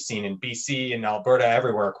that we've seen in BC, in Alberta,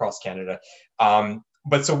 everywhere across Canada.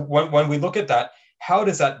 But so when we look at that, how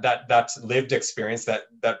does that lived experience,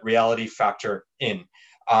 that reality factor in?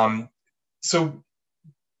 So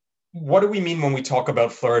what do we mean when we talk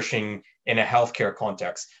about flourishing in a healthcare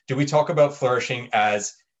context? Do we talk about flourishing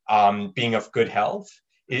as being of good health?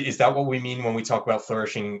 Is that what we mean when we talk about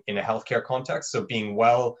flourishing in a healthcare context? So being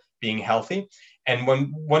well, being healthy. And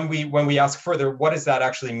when we ask further, what does that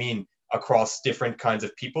actually mean across different kinds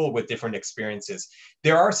of people with different experiences?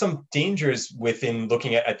 There are some dangers within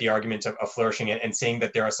looking at the argument of flourishing and saying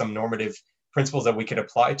that there are some normative principles that we could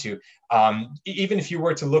apply to. Even if you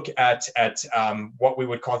were to look at what we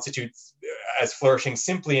would constitute as flourishing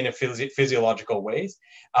simply in a physiological ways,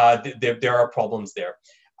 there are problems there.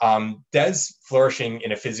 Does flourishing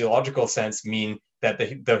in a physiological sense mean that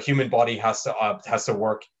the human body has to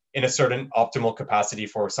work in a certain optimal capacity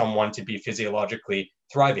for someone to be physiologically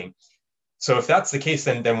thriving? So if that's the case,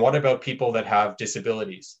 then what about people that have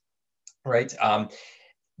disabilities, right?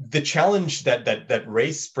 The challenge that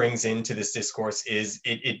race brings into this discourse is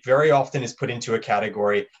it very often is put into a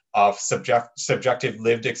category of subjective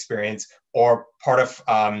lived experience, or part of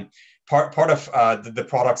the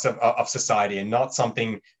products of society, and not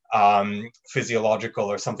something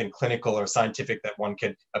physiological or something clinical or scientific that one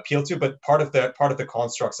could appeal to, but part of the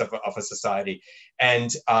constructs of a society.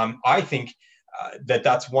 And I think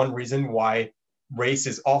that's one reason why race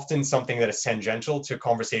is often something that is tangential to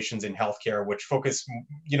conversations in healthcare, which focus,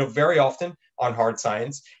 very often on hard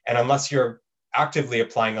science. And unless you're actively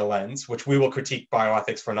applying a lens, which we will critique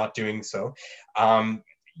bioethics for not doing so,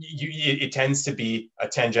 it tends to be a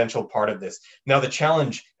tangential part of this. Now, the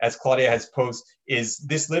challenge, as Claudia has posed, is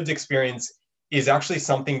this lived experience is actually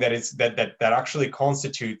something that actually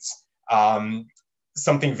constitutes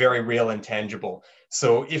something very real and tangible.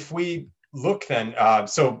 So if we look then,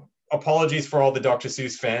 apologies for all the Dr.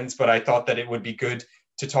 Seuss fans, but I thought that it would be good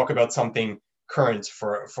to talk about something current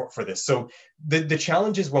for this. So the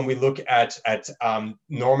challenge is when we look at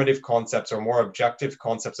normative concepts or more objective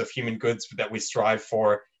concepts of human goods that we strive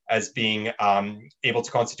for as being able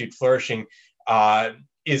to constitute flourishing,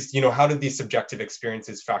 is, how do these subjective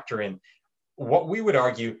experiences factor in? What we would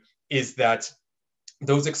argue is that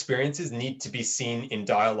those experiences need to be seen in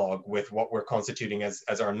dialogue with what we're constituting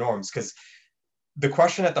as our norms, because the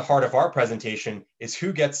question at the heart of our presentation is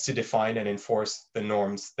who gets to define and enforce the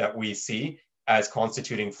norms that we see as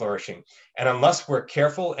constituting flourishing. And unless we're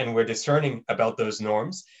careful and we're discerning about those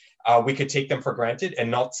norms, we could take them for granted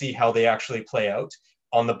and not see how they actually play out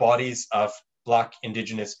on the bodies of Black,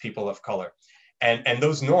 Indigenous people of color. And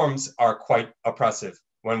those norms are quite oppressive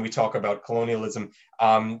when we talk about colonialism.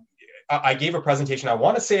 I gave a presentation. I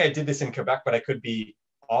want to say I did this in Quebec, but I could be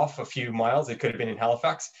off a few miles. It could have been in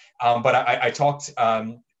Halifax. But I talked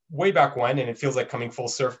way back when, and it feels like coming full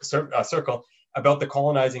circle, about the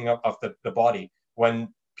colonizing of the body.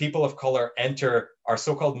 When people of color enter our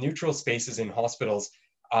so-called neutral spaces in hospitals,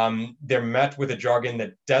 they're met with a jargon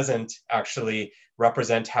that doesn't actually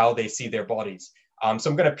represent how they see their bodies. So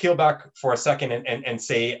I'm going to peel back for a second and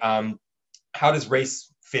say, how does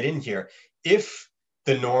race fit in here? If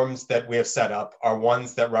the norms that we have set up are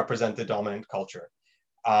ones that represent the dominant culture,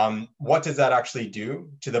 what does that actually do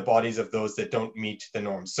to the bodies of those that don't meet the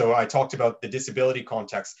norms? So I talked about the disability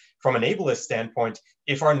context. From an ableist standpoint,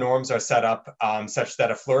 if our norms are set up such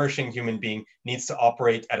that a flourishing human being needs to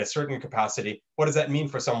operate at a certain capacity, what does that mean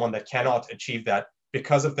for someone that cannot achieve that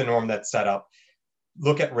because of the norm that's set up?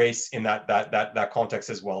 Look at race in that context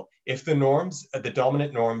as well. If the norms, the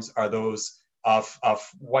dominant norms, are those of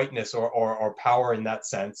whiteness or power in that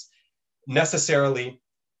sense, necessarily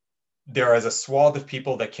there is a swath of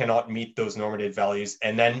people that cannot meet those normative values,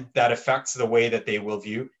 and then that affects the way that they will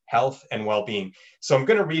view health and well-being. So I'm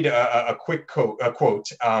going to read a quick quote,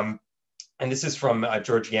 and this is from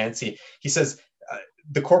George Yancey. He says,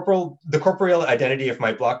 the corporeal identity of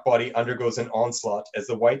my Black body undergoes an onslaught as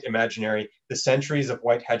the white imaginary, the centuries of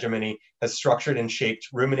white hegemony, has structured and shaped,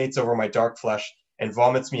 ruminates over my dark flesh, and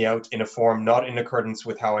vomits me out in a form not in accordance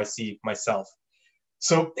with how I see myself.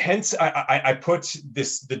 So hence, I put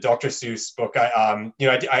the Dr. Seuss book.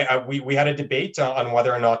 We had a debate on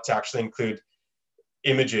whether or not to actually include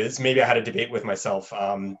images. Maybe I had a debate with myself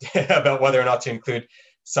about whether or not to include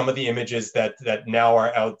some of the images that now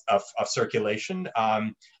are out of circulation.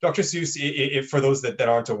 Dr. Seuss, for those that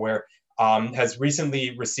aren't aware, has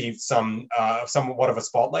recently received somewhat of a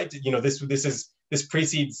spotlight. You know, this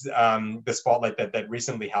precedes the spotlight that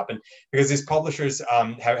recently happened, because his publishers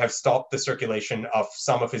have stopped the circulation of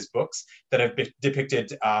some of his books that have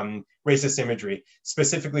depicted racist imagery,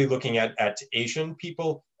 specifically looking at Asian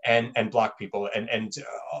people and Black people, and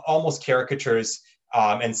almost caricatures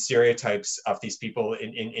and stereotypes of these people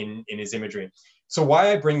in his imagery. So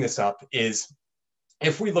why I bring this up is,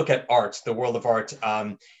 if we look at art, the world of art,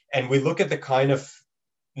 and we look at the kind of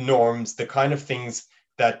norms, the kind of things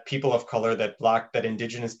that people of color, that Black, that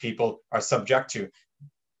Indigenous people are subject to,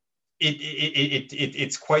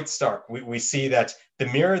 it's quite stark. We see that the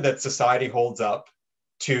mirror that society holds up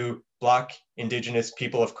to Black, Indigenous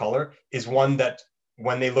people of color is one that,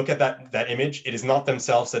 when they look at that image, it is not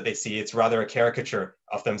themselves that they see. It's rather a caricature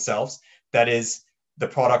of themselves that is the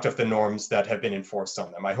product of the norms that have been enforced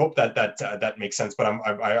on them. I hope that makes sense, but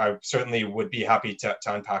I certainly would be happy to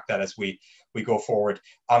unpack that as we go forward.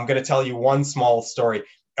 I'm going to tell you one small story.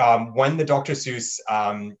 When the Dr. Seuss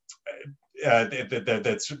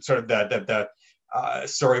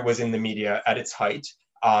story was in the media at its height,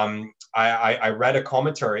 I read a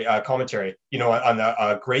commentary, you know, on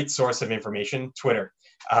a great source of information, Twitter.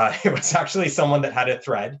 It was actually someone that had a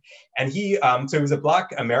thread, and so he was a Black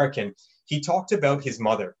American. He talked about his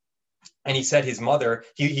mother, and he said his mother,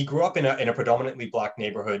 he grew up in a predominantly Black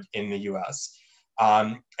neighborhood in the US.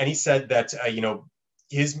 And he said that, you know,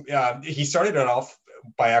 he started it off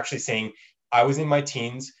by actually saying, I was in my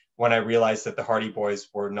teens when I realized that the Hardy Boys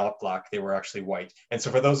were not Black, they were actually white. And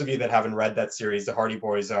so for those of you that haven't read that series, the Hardy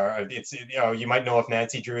Boys you might know of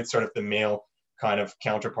Nancy Drew. It's sort of the male kind of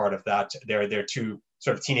counterpart of that. They're two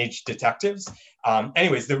sort of teenage detectives.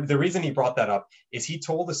 Anyways, the reason he brought that up is he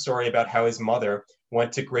told a story about how his mother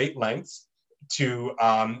went to great lengths to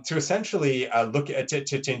essentially look at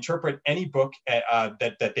to interpret any book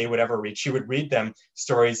that they would ever read. She would read them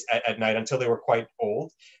stories at night until they were quite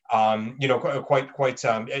old, you know, quite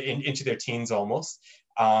into their teens almost.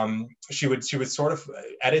 She would sort of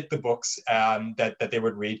edit the books that they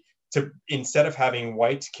would read to, instead of having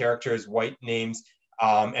white characters, white names,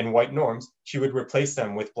 and white norms, she would replace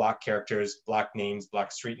them with Black characters, Black names,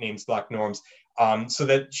 Black street names, Black norms, so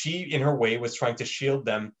that she, in her way, was trying to shield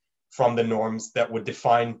them from the norms that would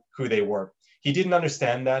define who they were. He didn't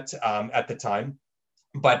understand that at the time,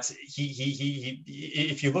 but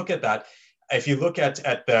if you look at that, if you look at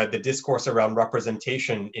the discourse around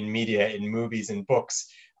representation in media, in movies, in books,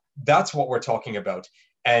 that's what we're talking about.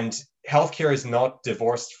 And healthcare is not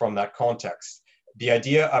divorced from that context. The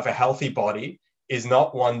idea of a healthy body is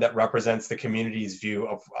not one that represents the community's view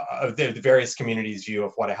of the various communities' view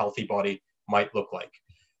of what a healthy body might look like.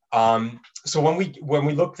 So when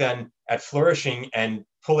we look then at flourishing and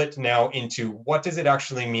pull it now into what does it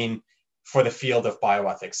actually mean for the field of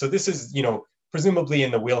bioethics? So this is, you know, presumably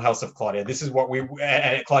in the wheelhouse of Claudia. This is what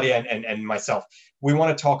Claudia and myself, we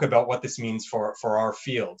want to talk about what this means for our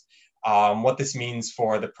field, what this means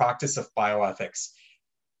for the practice of bioethics.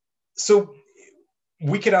 So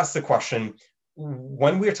we could ask the question,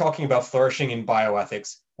 when we're talking about flourishing in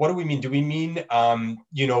bioethics, what do we mean? Do we mean,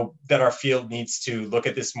 you know, that our field needs to look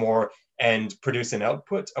at this more and produce an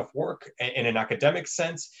output of work in an academic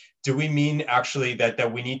sense? Do we mean actually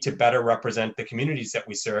that we need to better represent the communities that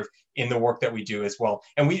we serve in the work that we do as well?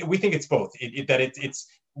 And we think it's both,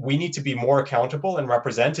 we need to be more accountable and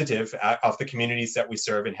representative of the communities that we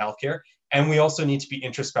serve in healthcare. And we also need to be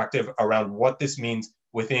introspective around what this means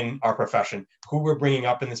within our profession, who we're bringing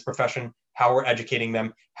up in this profession, how we're educating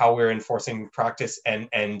them, how we're enforcing practice, and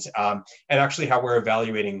actually how we're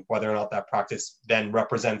evaluating whether or not that practice then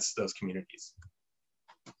represents those communities.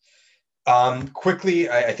 Quickly,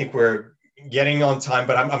 I think we're getting on time,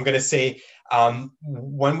 but I'm going to say,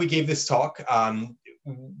 when we gave this talk,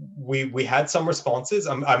 we had some responses.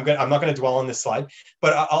 I'm not going to dwell on this slide,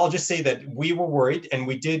 but I'll just say that we were worried, and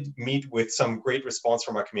we did meet with some great response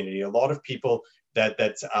from our community. A lot of people that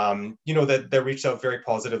reached out very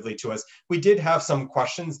positively to us. We did have some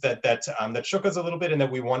questions that shook us a little bit and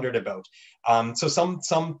that we wondered about. So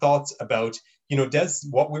some thoughts about, does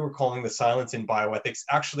what we were calling the silence in bioethics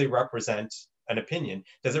actually represent an opinion?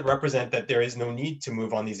 Does it represent that there is no need to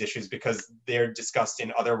move on these issues because they're discussed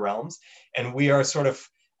in other realms, and we are sort of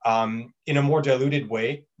in a more diluted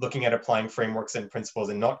way looking at applying frameworks and principles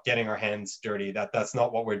and not getting our hands dirty? That's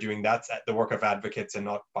not what we're doing. That's the work of advocates and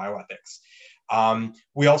not bioethics.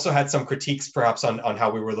 We also had some critiques perhaps on how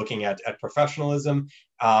we were looking at professionalism,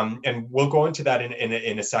 and we'll go into that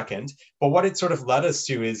in a second. But what it sort of led us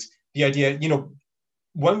to is the idea,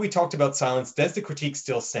 when we talked about silence, does the critique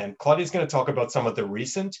still stand? Claudia's going to talk about some of the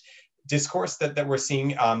recent discourse that we're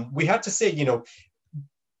seeing. We had to say,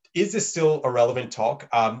 is this still a relevant talk?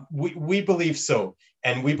 We believe so.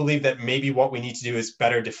 And we believe that maybe what we need to do is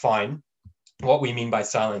better define what we mean by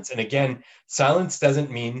silence. And again, silence doesn't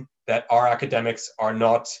mean that our academics are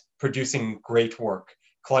not producing great work.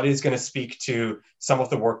 Claudia is going to speak to some of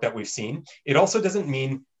the work that we've seen. It also doesn't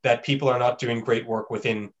mean that people are not doing great work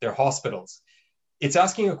within their hospitals. It's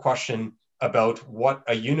asking a question about what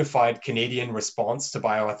a unified Canadian response to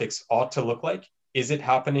bioethics ought to look like. Is it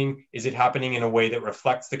happening? Is it happening in a way that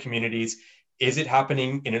reflects the communities? Is it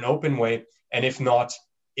happening in an open way? And if not,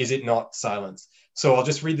 is it not silence? So I'll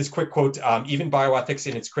just read this quick quote. Even bioethics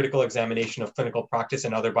in its critical examination of clinical practice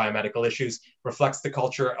and other biomedical issues reflects the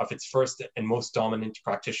culture of its first and most dominant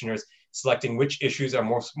practitioners, selecting which issues are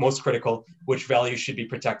most critical, which values should be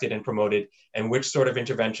protected and promoted, and which sort of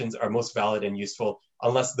interventions are most valid and useful.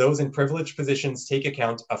 Unless those in privileged positions take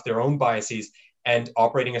account of their own biases and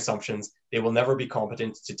operating assumptions, they will never be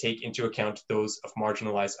competent to take into account those of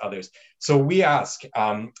marginalized others. So we ask,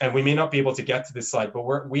 and we may not be able to get to this slide,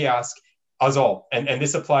 but we ask us all, and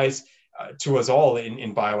this applies to us all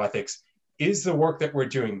in bioethics, is the work that we're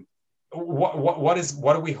doing, what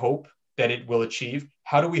do we hope that it will achieve?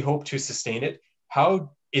 How do we hope to sustain it?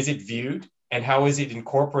 How is it viewed? And how is it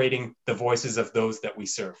incorporating the voices of those that we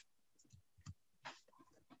serve?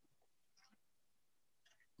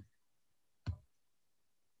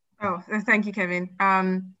 Oh, thank you, Kevin.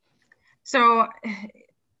 So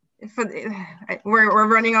we're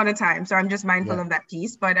running out of time, so I'm just mindful of that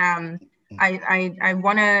piece. But I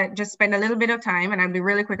want to just spend a little bit of time, and I'll be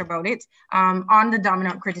really quick about it, on the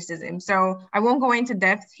dominant criticism. So I won't go into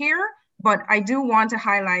depth here, but I do want to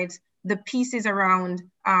highlight the pieces around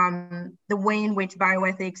the way in which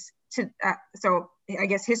bioethics, so I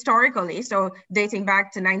guess historically, so dating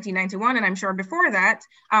back to 1991, and I'm sure before that,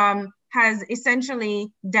 has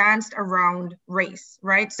essentially danced around race,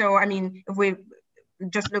 right? So, I mean, if we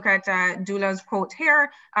just look at Dula's quote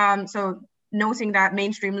here, so noting that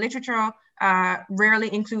mainstream literature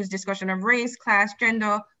rarely includes discussion of race, class,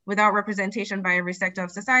 gender, without representation by every sector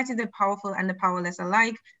of society, the powerful and the powerless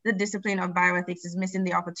alike. The discipline of bioethics is missing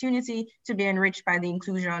the opportunity to be enriched by the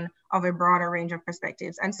inclusion of a broader range of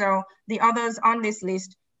perspectives. And so the others on this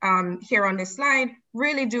list here on this slide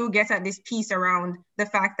really do get at this piece around the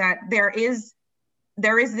fact that there is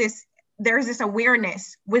this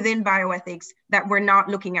awareness within bioethics that we're not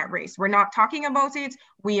looking at race. We're not talking about it.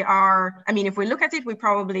 We are, I mean, if we look at it, we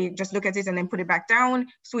probably just look at it and then put it back down,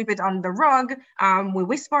 sweep it on the rug. We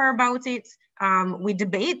whisper about it. We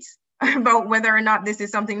debate about whether or not this is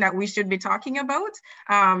something that we should be talking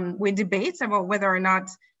about. We debate about whether or not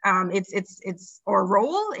it's our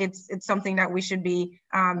role. It's something that we should be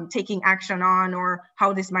taking action on, or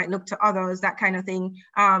how this might look to others, that kind of thing.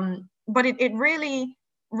 But it really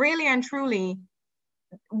and truly,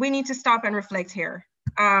 we need to stop and reflect here.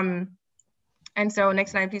 And so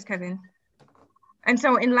next slide, please, Kevin. And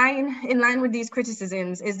so in line with these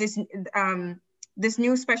criticisms is this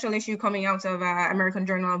new special issue coming out of American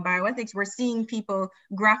Journal of Bioethics. We're seeing people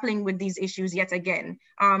grappling with these issues yet again,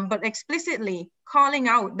 but explicitly calling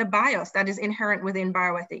out the bias that is inherent within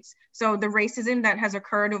bioethics. So the racism that has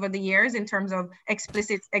occurred over the years in terms of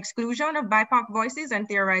explicit exclusion of BIPOC voices and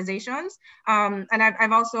theorizations. And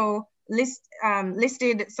I've also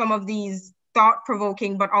listed some of these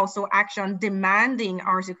thought-provoking, but also action-demanding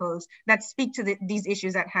articles that speak to these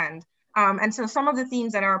issues at hand. And so some of the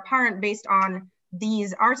themes that are apparent based on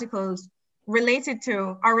these articles related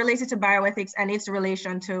to bioethics and its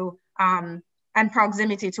relation to and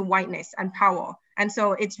proximity to whiteness and power. And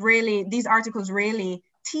so it's really, these articles really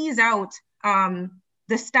tease out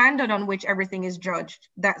the standard on which everything is judged.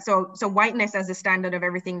 So whiteness as the standard of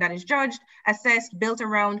everything that is judged, assessed, built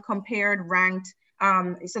around, compared, ranked.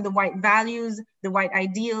 So the white values, the white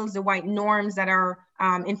ideals, the white norms that are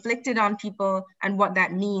inflicted on people, and what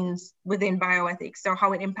that means within bioethics. So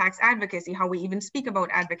how it impacts advocacy, how we even speak about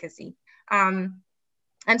advocacy. And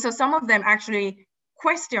so some of them actually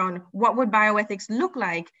question, what would bioethics look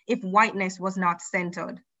like if whiteness was not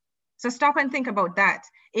centered? So stop and think about that.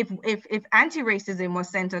 If anti-racism was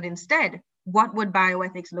centered instead, what would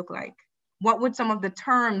bioethics look like? What would some of the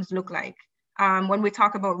terms look like? When we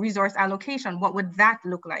talk about resource allocation, what would that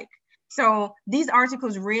look like? So these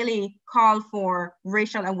articles really call for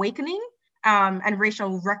racial awakening and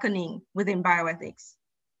racial reckoning within bioethics.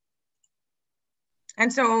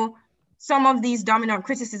 And so some of these dominant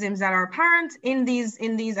criticisms that are apparent in these,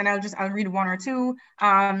 and I'll read one or two.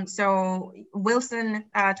 So Wilson,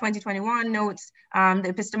 2021 notes, the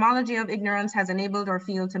epistemology of ignorance has enabled our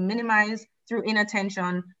field to minimize through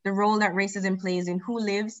inattention the role that racism plays in who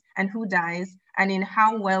lives and who dies, and in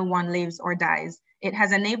how well one lives or dies. It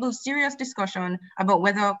has enabled serious discussion about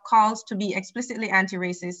whether calls to be explicitly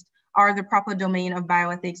anti-racist are the proper domain of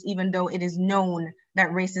bioethics, even though it is known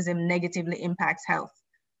that racism negatively impacts health.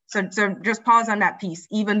 So just pause on that piece,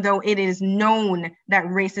 even though it is known that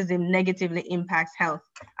racism negatively impacts health.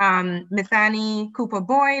 Mithani, Cooper,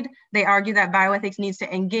 Boyd, they argue that bioethics needs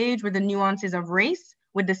to engage with the nuances of race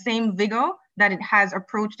with the same vigor that it has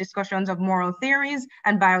approached discussions of moral theories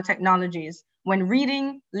and biotechnologies. When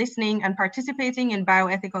reading, listening, and participating in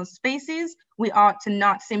bioethical spaces, we ought to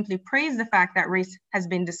not simply praise the fact that race has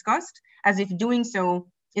been discussed, as if doing so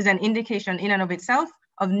is an indication in and of itself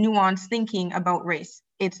of nuanced thinking about race.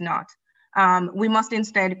 It's not. We must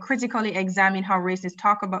instead critically examine how race is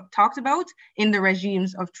talked about in the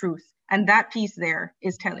regimes of truth. And that piece there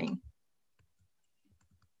is telling.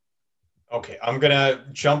 Okay, I'm gonna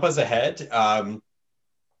jump us ahead.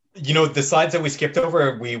 You know, the slides that we skipped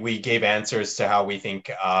over, we gave answers to how we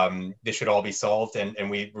think this should all be solved, and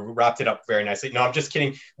we wrapped it up very nicely. No, I'm just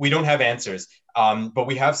kidding. We don't have answers, but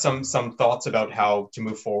we have some thoughts about how to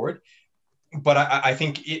move forward. But I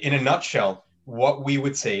think in a nutshell, what we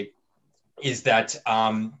would say is that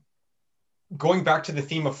going back to the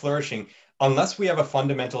theme of flourishing, unless we have a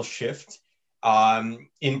fundamental shift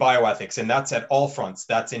in bioethics, and that's at all fronts,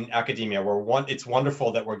 that's in academia, it's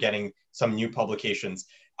wonderful that we're getting some new publications.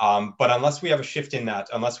 But unless we have a shift in that,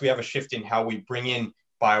 unless we have a shift in how we bring in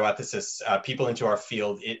bioethicists, people into our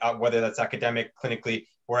field, whether that's academic, clinically,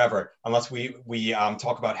 wherever, unless we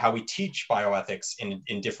talk about how we teach bioethics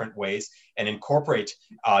in different ways and incorporate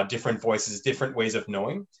different voices, different ways of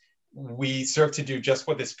knowing, we serve to do just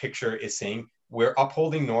what this picture is saying. We're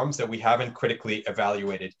upholding norms that we haven't critically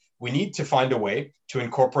evaluated. We need to find a way to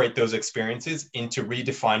incorporate those experiences into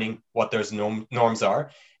redefining what those norms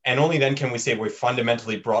are. And only then can we say we've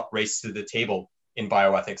fundamentally brought race to the table in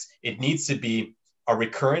bioethics. It needs to be a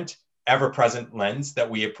recurrent, ever-present lens that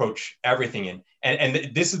we approach everything in.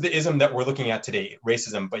 And this is the ism that we're looking at today,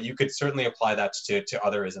 racism, but you could certainly apply that to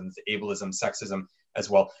other isms, ableism, sexism as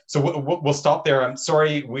well. So we'll stop there. I'm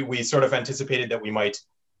sorry, we sort of anticipated that we might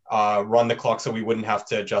run the clock so we wouldn't have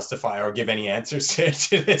to justify or give any answers to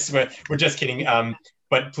this, but we're just kidding.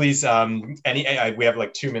 But please, we have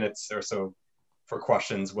like 2 minutes or so for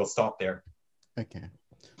questions. We'll stop there.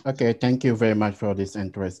 Okay, thank you very much for this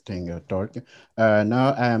interesting talk.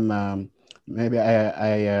 Now maybe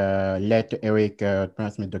I let Eric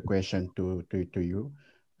transmit the question to you.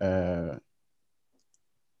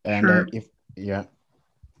 Sure.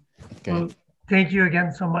 Okay. Well, thank you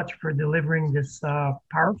again so much for delivering this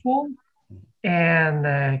powerful and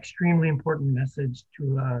extremely important message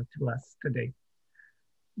to us today.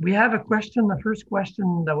 We have a question, the first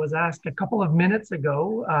question that was asked a couple of minutes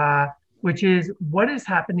ago, which is, what is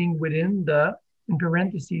happening within the, in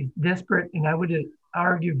parentheses, disparate, and I would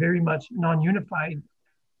argue very much non-unified,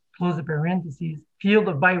 close the parentheses, field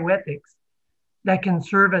of bioethics that can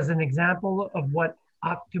serve as an example of what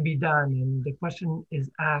ought to be done? And the question is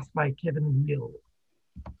asked by Kevin Gill.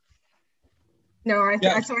 No,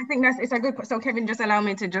 so I think it's a good, so Kevin, just allow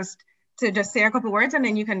me to just say a couple words and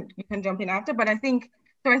then you can jump in after. But I think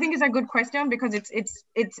it's a good question because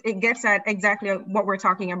it gets at exactly what we're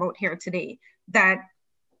talking about here today, that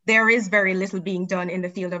there is very little being done in the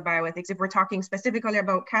field of bioethics. If we're talking specifically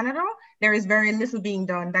about Canada, there is very little being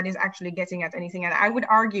done that is actually getting at anything. And I would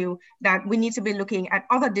argue that we need to be looking at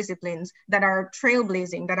other disciplines that are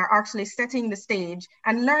trailblazing, that are actually setting the stage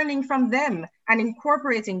and learning from them and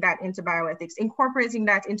incorporating that into bioethics, incorporating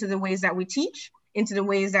that into the ways that we teach, into the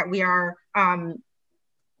ways that we are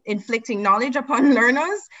inflicting knowledge upon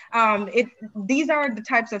learners. These are the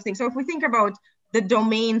types of things. So if we think about the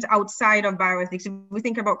domains outside of bioethics, if we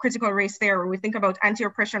think about critical race theory, we think about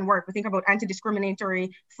anti-oppression work, we think about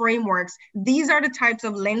anti-discriminatory frameworks, these are the types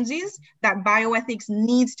of lenses that bioethics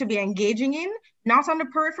needs to be engaging in, not on the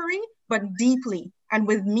periphery, but deeply and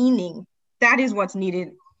with meaning. That is what's needed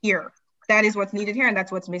here. That is what's needed here, and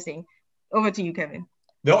that's what's missing. Over to you, Kevin.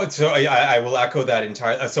 No, so I will echo that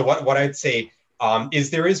entirely. So what I'd say is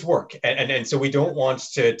there is work, and so we don't want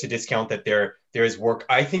to discount that there is work.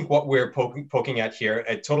 I think what we're poking at here,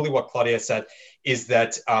 totally what Claudia said, is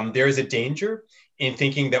that there is a danger in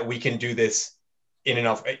thinking that we can do this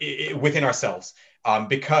within ourselves,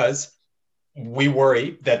 because we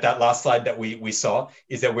worry that last slide that we saw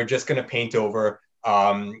is that we're just going to paint over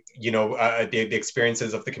the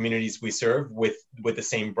experiences of the communities we serve with the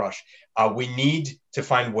same brush. We need to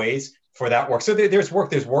find ways for that work. So there's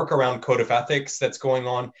work around code of ethics that's going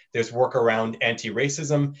on. There's work around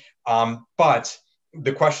anti-racism. But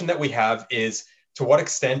the question that we have is, to what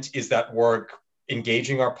extent is that work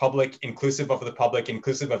engaging our public, inclusive of the public,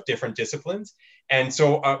 inclusive of different disciplines? And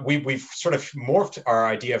so we've sort of morphed our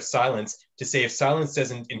idea of silence to say, if silence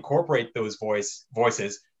doesn't incorporate those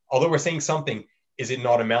voices, although we're saying something, is it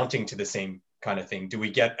not amounting to the same kind of thing? Do we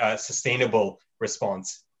get a sustainable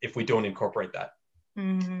response if we don't incorporate that?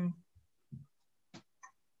 Mm-hmm.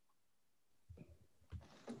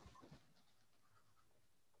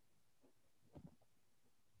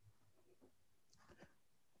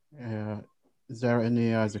 Is there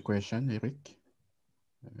any other question, Eric?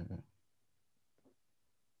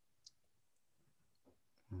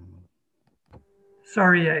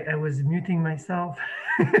 Sorry, I was muting myself.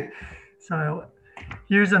 So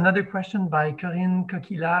here's another question by Corinne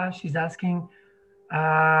Coquilla. She's asking,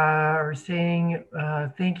 or saying,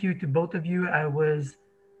 thank you to both of you. I was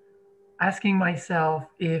asking myself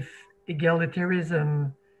if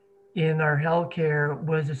egalitarianism in our healthcare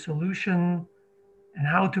was a solution, and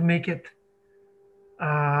how to make it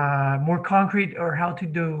more concrete, or how to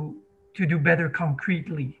do better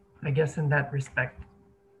concretely, I guess, in that respect.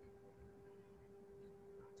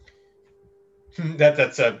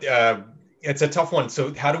 It's a tough one.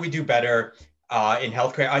 So how do we do better in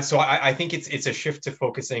healthcare? I think it's a shift to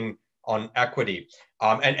focusing on equity,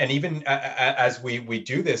 and even as we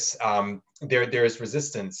do this, there is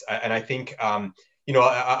resistance, and I think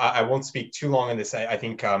I won't speak too long on this. I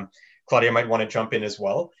think Claudia might want to jump in as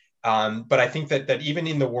well. But I think that even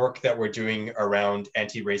in the work that we're doing around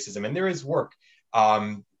anti-racism, and there is work,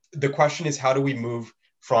 the question is, how do we move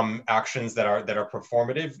from actions that are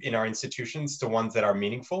performative in our institutions to ones that are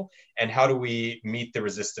meaningful, and how do we meet the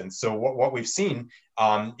resistance? So what we've seen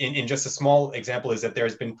in just a small example is that there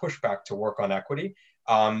has been pushback to work on equity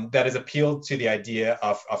that has appealed to the idea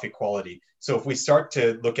of equality. So if we start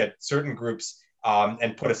to look at certain groups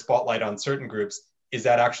and put a spotlight on certain groups, is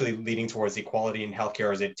that actually leading towards equality in healthcare,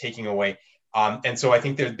 or is it taking away? And so I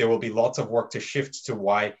think there will be lots of work to shift to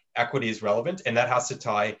why equity is relevant, and that has to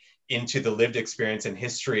tie into the lived experience and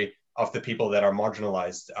history of the people that are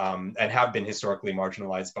marginalized and have been historically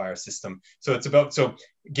marginalized by our system. So it's about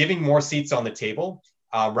giving more seats on the table.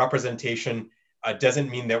 Representation doesn't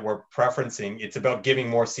mean that we're preferencing. It's about giving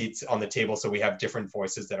more seats on the table so we have different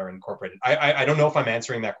voices that are incorporated. I don't know if I'm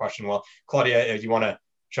answering that question well. Claudia, you want to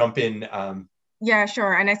jump in? Yeah,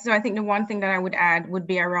 sure. And so I think the one thing that I would add would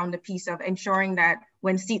be around the piece of ensuring that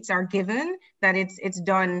when seats are given, that it's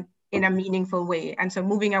done in a meaningful way. And so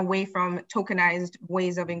moving away from tokenized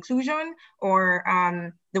ways of inclusion, or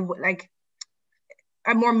a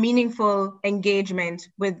more meaningful engagement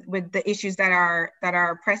with the issues that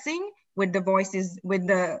are pressing, with the voices, with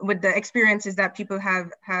the experiences that people have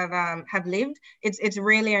lived. It's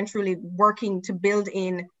really and truly working to build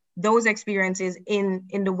in those experiences in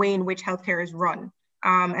the way in which healthcare is run.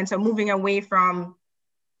 And so moving away from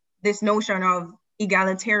this notion of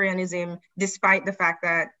egalitarianism, despite the fact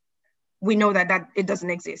that we know that it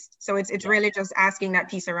doesn't exist. So it's really just asking that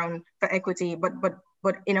piece around for equity,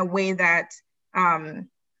 but in a way that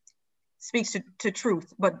speaks to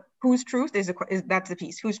truth. But whose truth is that's the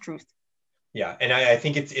piece? Whose truth? Yeah, and I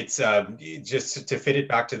think it's just to fit it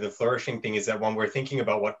back to the flourishing thing, is that when we're thinking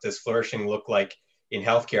about what does flourishing look like in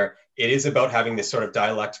healthcare, it is about having this sort of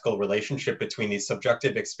dialectical relationship between these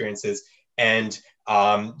subjective experiences And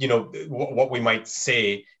what we might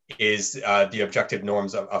say is the objective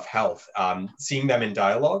norms of health, seeing them in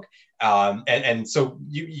dialogue. And so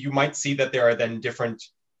you might see that there are then different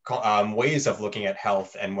ways of looking at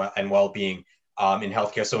health and well-being in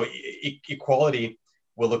healthcare. So equality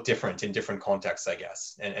will look different in different contexts, I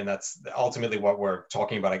guess. And that's ultimately what we're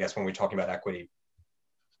talking about, I guess, when we're talking about equity.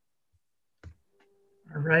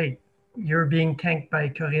 All right. You're being thanked by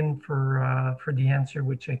Corinne for the answer,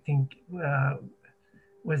 which I think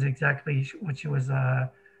was exactly what she was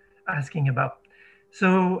asking about.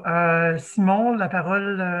 So, Simon, la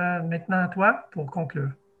parole maintenant à toi pour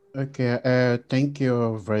conclure. Okay, thank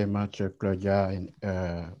you very much, Claudia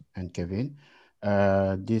and Kevin.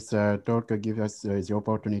 This talk gives us the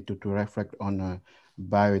opportunity to reflect on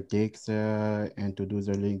bioethics and to do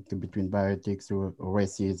the link between bioethics,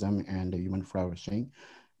 racism, and human flourishing.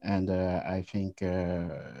 And I think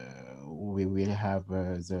we will have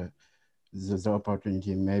the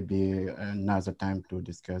opportunity maybe another time to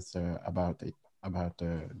discuss about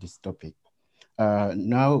this topic.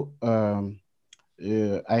 Now,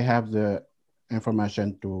 I have the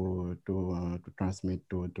information to transmit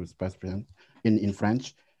to the participants in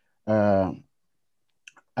French.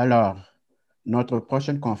 Alors, notre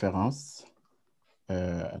prochaine conférence,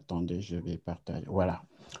 attendez, je vais partager. Voilà.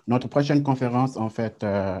 Notre prochaine conférence, en fait,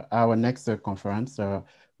 our next conference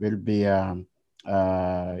will be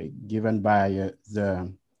given by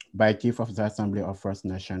Chief of the Assembly of First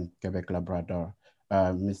Nation Quebec Labrador,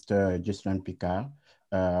 Mr. Ghislain Picard,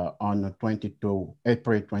 on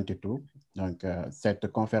April 22. Donc, cette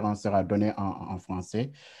conférence sera donnée en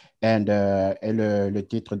français. Et le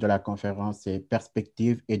titre de la conférence est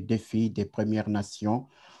Perspectives et défis des Premières Nations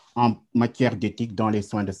en matière d'éthique dans les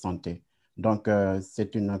soins de santé. Donc,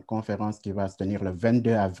 c'est une conférence qui va se tenir le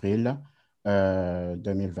 22 avril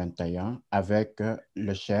 2021 avec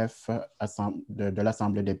le chef de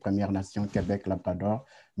l'Assemblée des Premières Nations Québec-Labrador,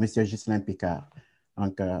 M. Ghislain Picard.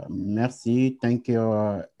 Donc, merci. Thank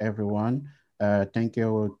you, everyone. Thank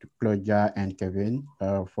you to Claudia and Kevin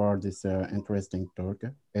for this interesting talk.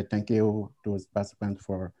 And thank you to the participants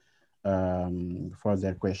for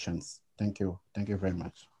their questions. Thank you. Thank you very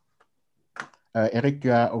much. Eric,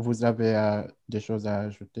 vous avez des choses à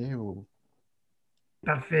ajouter ou?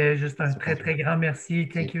 Parfait. Juste un très, très grand merci.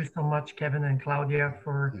 Thank you so much, Kevin and Claudia,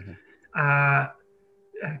 for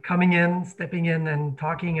coming in, stepping in, and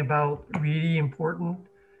talking about really important,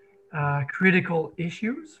 critical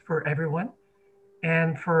issues for everyone,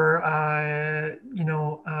 and for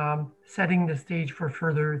setting the stage for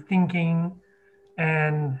further thinking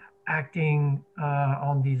and acting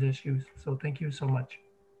on these issues. So thank you so much.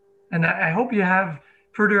 And I hope you have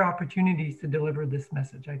further opportunities to deliver this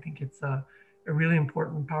message. I think it's a really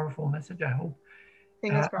important, powerful message. I hope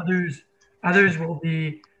others will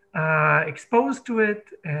be exposed to it,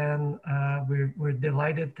 and we're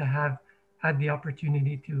delighted to have had the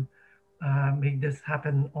opportunity to make this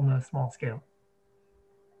happen on a small scale.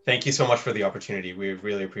 Thank you so much for the opportunity. We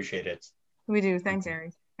really appreciate it. We do. Thanks,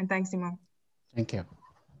 Eric. And thanks, Simon. Thank you.